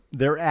their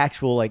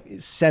actual like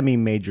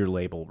semi-major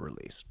label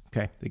release.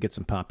 Okay, they get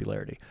some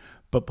popularity,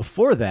 but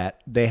before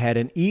that, they had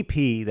an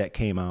EP that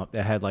came out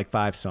that had like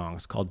 5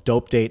 songs called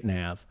Dope Date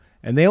Nav,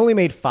 and they only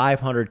made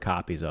 500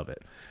 copies of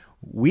it.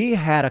 We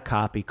had a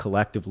copy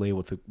collectively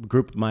with a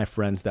group of my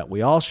friends that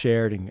we all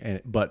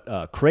shared,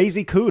 but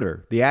Crazy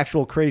Cooter, the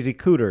actual Crazy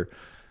Cooter,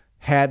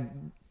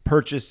 had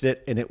purchased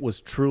it, and it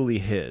was truly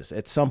his.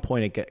 At some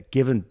point, it got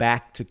given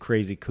back to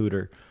Crazy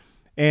Cooter,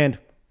 and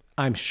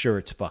I'm sure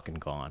it's fucking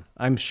gone.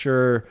 I'm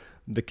sure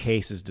the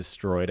case is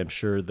destroyed. I'm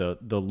sure the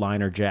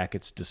liner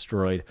jacket's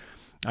destroyed.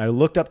 I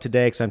looked up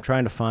today because I'm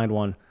trying to find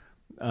one.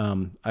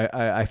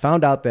 I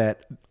found out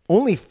that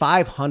only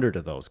 500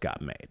 of those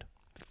got made.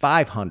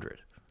 500.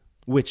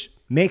 Which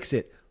makes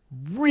it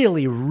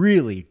really,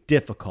 really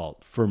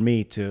difficult for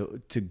me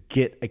to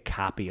get a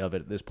copy of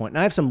it at this point. And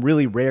I have some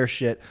really rare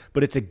shit,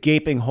 but it's a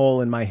gaping hole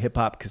in my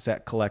hip-hop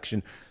cassette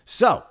collection.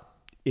 So,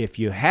 if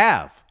you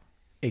have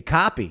a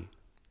copy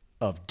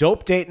of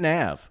Dope Date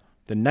Nav,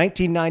 the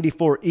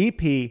 1994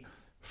 EP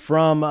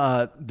from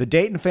the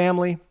Dayton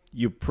Family,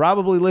 you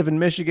probably live in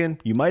Michigan.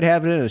 You might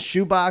have it in a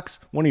shoebox.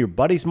 One of your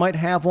buddies might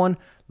have one.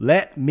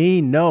 Let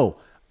me know.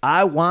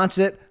 I want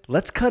it.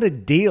 Let's cut a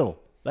deal.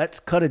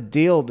 Let's cut a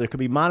deal. There could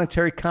be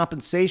monetary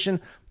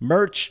compensation,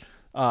 merch,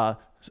 a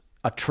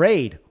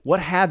trade, what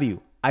have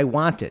you. I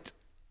want it.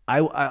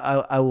 I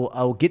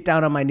will get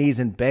down on my knees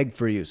and beg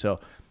for you. So,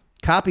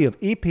 copy of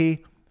EP,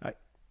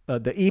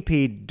 the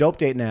EP Dope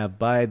Date Nav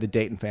by the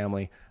Dayton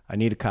Family. I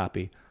need a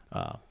copy.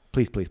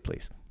 Please, please,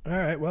 please. All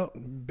right, well,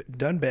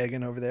 done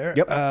begging over there.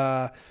 Yep.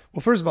 Well,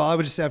 first of all, I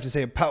would just have to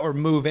say a power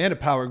move and a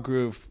power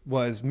groove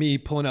was me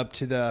pulling up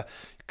to the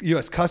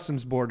U.S.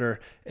 Customs border,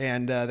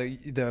 and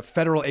the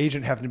federal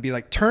agent happened to be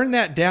like, turn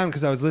that down,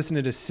 because I was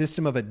listening to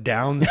System of a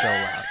Down so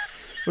loud.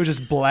 It was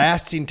just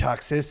blasting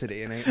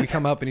Toxicity. And we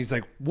come up and he's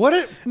like,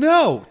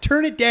 no,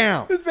 turn it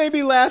down. This made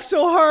me laugh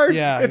so hard.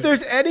 Yeah. If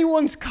there's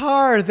anyone's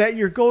car that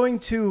you're going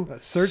to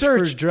Search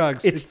for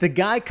drugs, it's the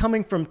guy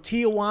coming from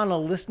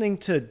Tijuana listening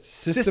to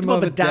System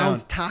of a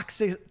Down's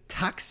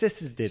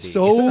Toxicity.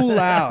 So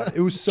loud.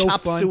 It was so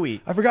Chop fun.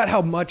 suey. I forgot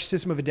how much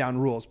System of a Down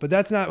rules, but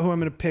that's not who I'm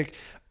going to pick.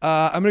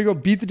 I'm going to go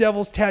Beat the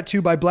Devil's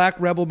Tattoo by Black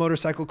Rebel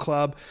Motorcycle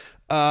Club.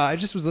 I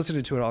just was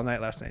listening to it all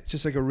night last night. It's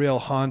just like a real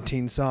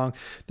haunting song.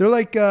 They're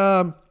like,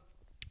 for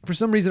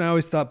some reason, I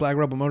always thought Black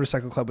Rebel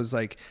Motorcycle Club was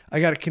like,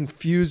 I got it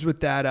confused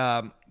with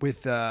that,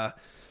 with the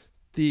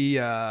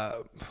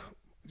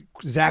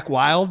Zach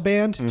Wild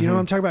band. Do you know what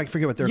I'm talking about? I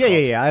forget what they're called.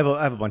 Yeah. I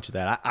have a bunch of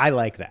that. I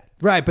like that.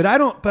 Right, but I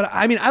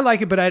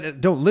like it, but I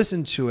don't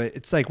listen to it.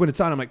 It's like when it's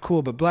on, I'm like,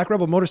 cool. But Black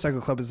Rebel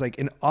Motorcycle Club is like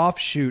an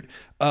offshoot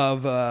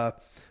of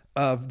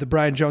the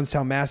Brian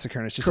Jonestown Massacre,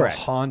 and it's just Correct.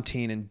 all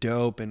haunting and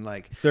dope, and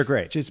like They're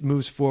great. Just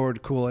moves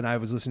forward, cool. And I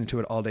was listening to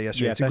it all day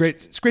yesterday. Yeah,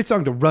 It's a great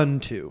song to run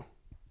to.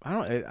 I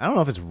don't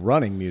know if it's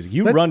running music.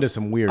 You run to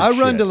some weird I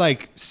shit. run to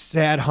like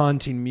sad,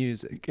 haunting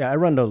music. Yeah, I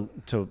run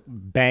to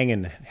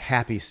banging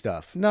happy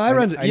stuff. No, I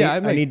run to-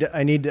 yeah,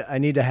 I need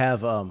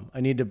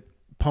to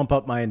pump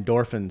up my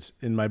endorphins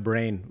in my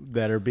brain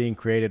that are being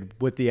created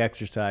with the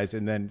exercise,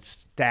 and then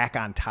stack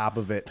on top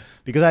of it,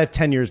 because I have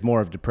 10 years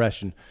more of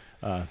depression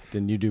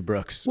than you do,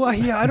 Brooks. Well,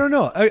 yeah, I don't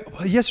know.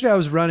 Yesterday I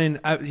was running.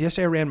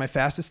 Yesterday I ran my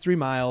fastest 3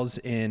 miles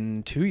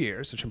in 2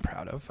 years, which I'm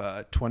proud of.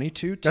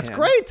 22:10. That's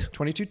great.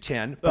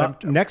 22:10.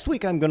 But Next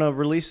week I'm going to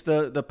release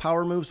the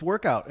Power Moves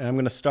workout, and I'm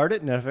going to start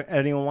it. And if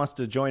anyone wants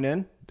to join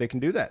in, they can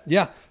do that.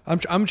 yeah,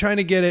 I'm trying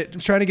to get it. I'm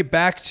trying to get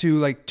back to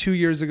like 2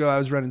 years ago. I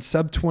was running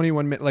sub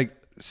 21 minute, like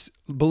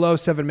below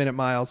 7-minute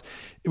miles,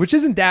 which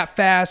isn't that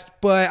fast,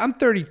 but I'm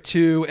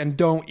 32 and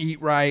don't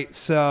eat right,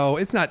 so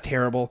it's not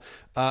terrible.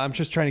 I'm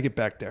just trying to get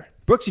back there.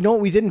 Brooks, you know what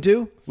we didn't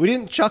do? We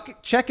didn't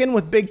check in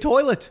with Big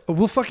Toilet.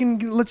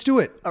 Let's do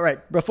it. All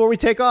right, before we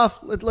take off,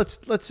 let's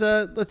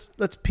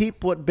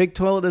peep what Big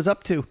Toilet is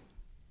up to.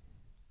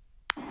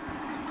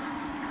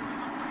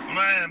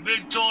 Man,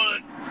 Big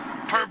Toilet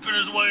perping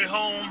his way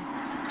home.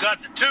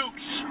 Got the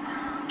toots.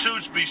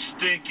 Toots be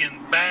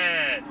stinking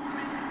bad.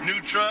 New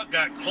truck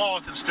got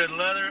cloth instead of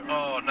leather.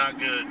 Oh, not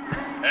good.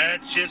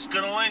 That shit's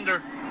gonna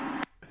linger.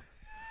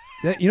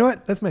 You know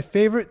what? That's my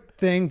favorite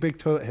thing Big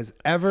Toilet has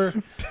ever.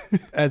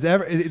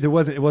 It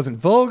wasn't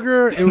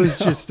vulgar. It was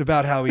just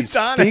about how he's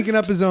stinking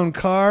up his own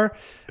car.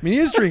 I mean, he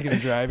is drinking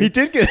and driving. He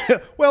did get.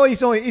 Well,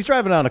 he's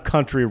driving on a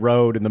country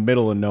road in the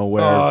middle of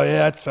nowhere. Oh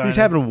yeah, that's fine. He's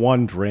having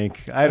one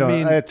drink. I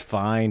mean, it's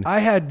fine. I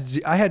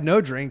had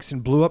no drinks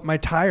and blew up my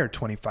tire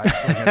 25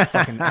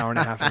 fucking hour and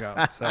a half ago.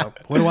 So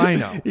what do I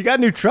know? You got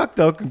a new truck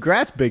though.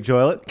 Congrats, Big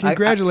Toilet.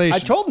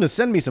 Congratulations. I told him to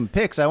send me some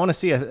pics. I want to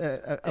see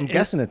I'm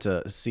guessing it's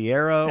a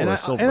Sierra or a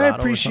Silverado. And I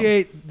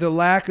appreciate the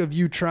lack of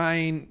you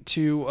trying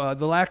to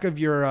the lack of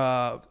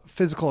your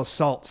physical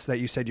assaults that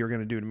you said you were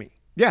going to do to me.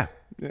 Yeah.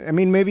 I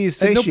mean, maybe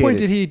he's At satiated. no point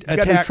did he Got a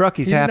new attack. truck.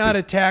 He's he happy. did not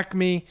attack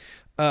me,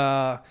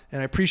 and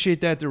I appreciate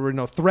that. There were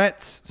no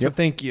threats, so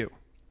thank you,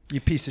 you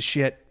piece of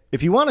shit.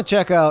 If you want to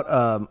check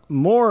out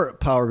more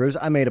Power Grooves,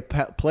 I made a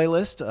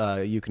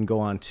playlist. You can go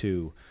on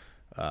to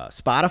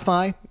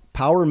Spotify,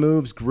 Power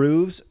Moves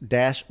Grooves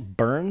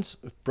 -Burns.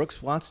 If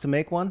Brooks wants to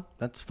make one,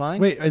 that's fine.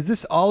 Wait, is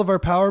this all of our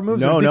power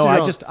moves? No, or this no.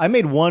 your own? I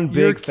made one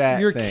big fat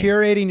You're thing.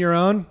 curating your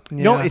own.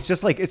 No, Yeah.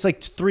 it's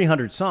like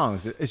 300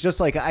 songs. It's just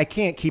like I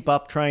can't keep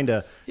up trying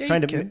to. Yeah,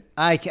 you can.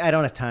 I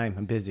don't have time.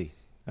 I'm busy.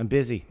 I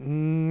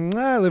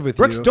live with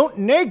Brooks, you. don't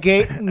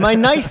negate my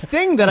nice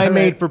thing that I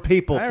made for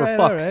people. All For right,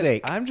 fuck's all right.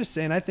 sake. I'm just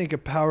saying. I think a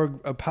power.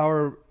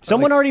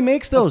 Someone like, already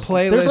makes those.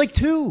 playlist- There's like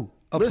two.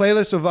 a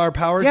playlist of our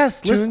power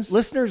Yes, tunes.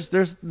 listeners.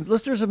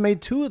 Listeners have made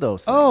two of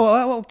those. Things. Oh,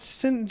 well,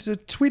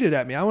 tweet it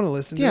at me. I want to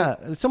listen. to yeah.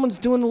 it. Someone's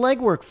doing the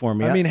legwork for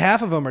me. I mean,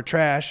 half of them are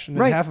trash, and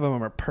then Right. half of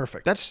them are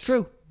perfect. that's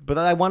true. But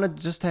I wanted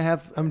just to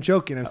have. I'm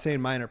joking. I'm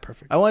saying mine are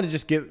perfect. I wanted to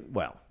just give.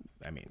 Well,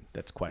 I mean,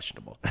 that's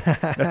questionable.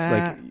 That's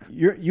like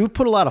you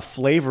put a lot of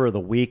flavor of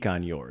the week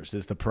on yours.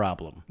 Is the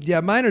problem?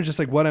 Yeah, mine are just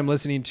like what I'm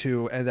listening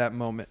to at that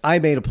moment. I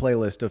made a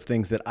playlist of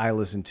things that I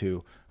listen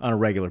to on a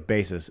regular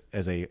basis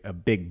as a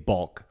big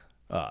bulk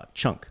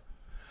chunk.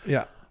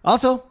 Yeah.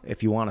 Also,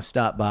 if you want to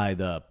stop by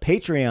the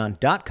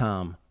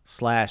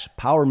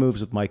patreon.com/Power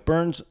Moves with Mike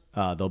Burns,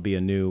 there'll be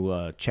a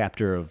new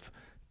chapter of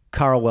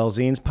Carl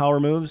Welzin's Power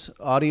Moves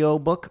audio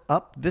book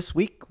up this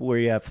week, where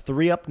you have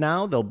 3 up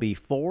now. There'll be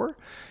 4.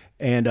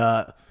 And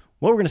what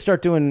we're going to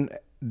start doing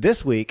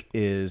this week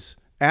is,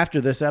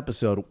 after this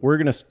episode, we're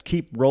going to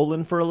keep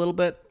rolling for a little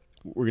bit.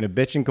 We're going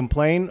to bitch and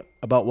complain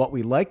about what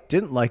we liked,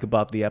 didn't like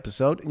about the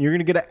episode, and you're going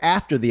to get it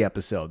after the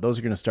episode. Those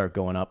are going to start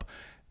going up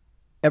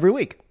every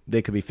week.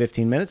 They could be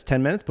 15 minutes,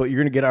 10 minutes, but you're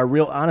going to get our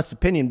real honest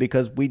opinion,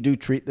 because we do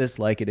treat this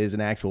like it is an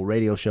actual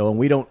radio show, and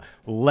we don't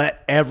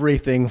let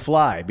everything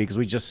fly because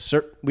we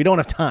don't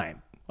have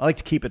time. I like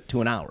to keep it to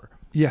an hour.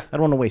 Yeah. I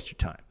don't want to waste your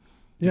time.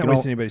 You're not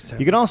wasting anybody's time.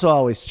 You can also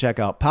always check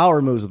out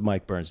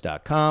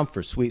powermoveswithmikeburns.com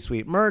for sweet,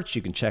 sweet merch.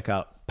 You can check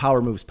out Power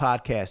Moves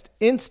Podcast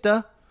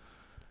Insta.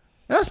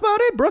 And that's about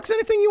it. Brooks,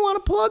 anything you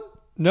want to plug?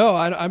 No,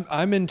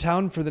 I'm in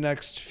town for the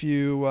next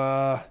few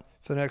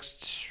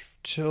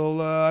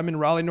till I'm in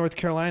Raleigh, North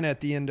Carolina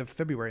at the end of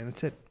February, and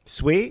that's it.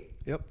 Sweet.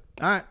 Yep.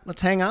 All right,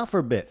 let's hang out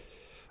for a bit.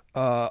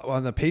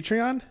 On the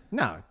Patreon?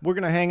 No, we're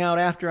going to hang out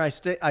after I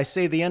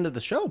say the end of the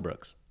show,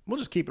 Brooks. We'll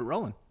just keep it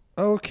rolling.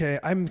 Okay.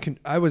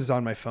 I was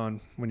on my phone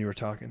when you were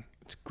talking.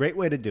 It's a great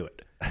way to do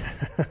it.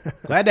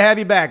 Glad to have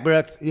you back,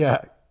 Brooks. Yeah.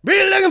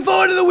 Really looking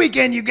forward to the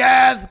weekend, you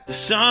guys.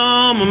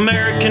 Some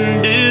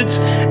American dudes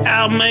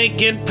out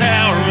making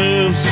power moves.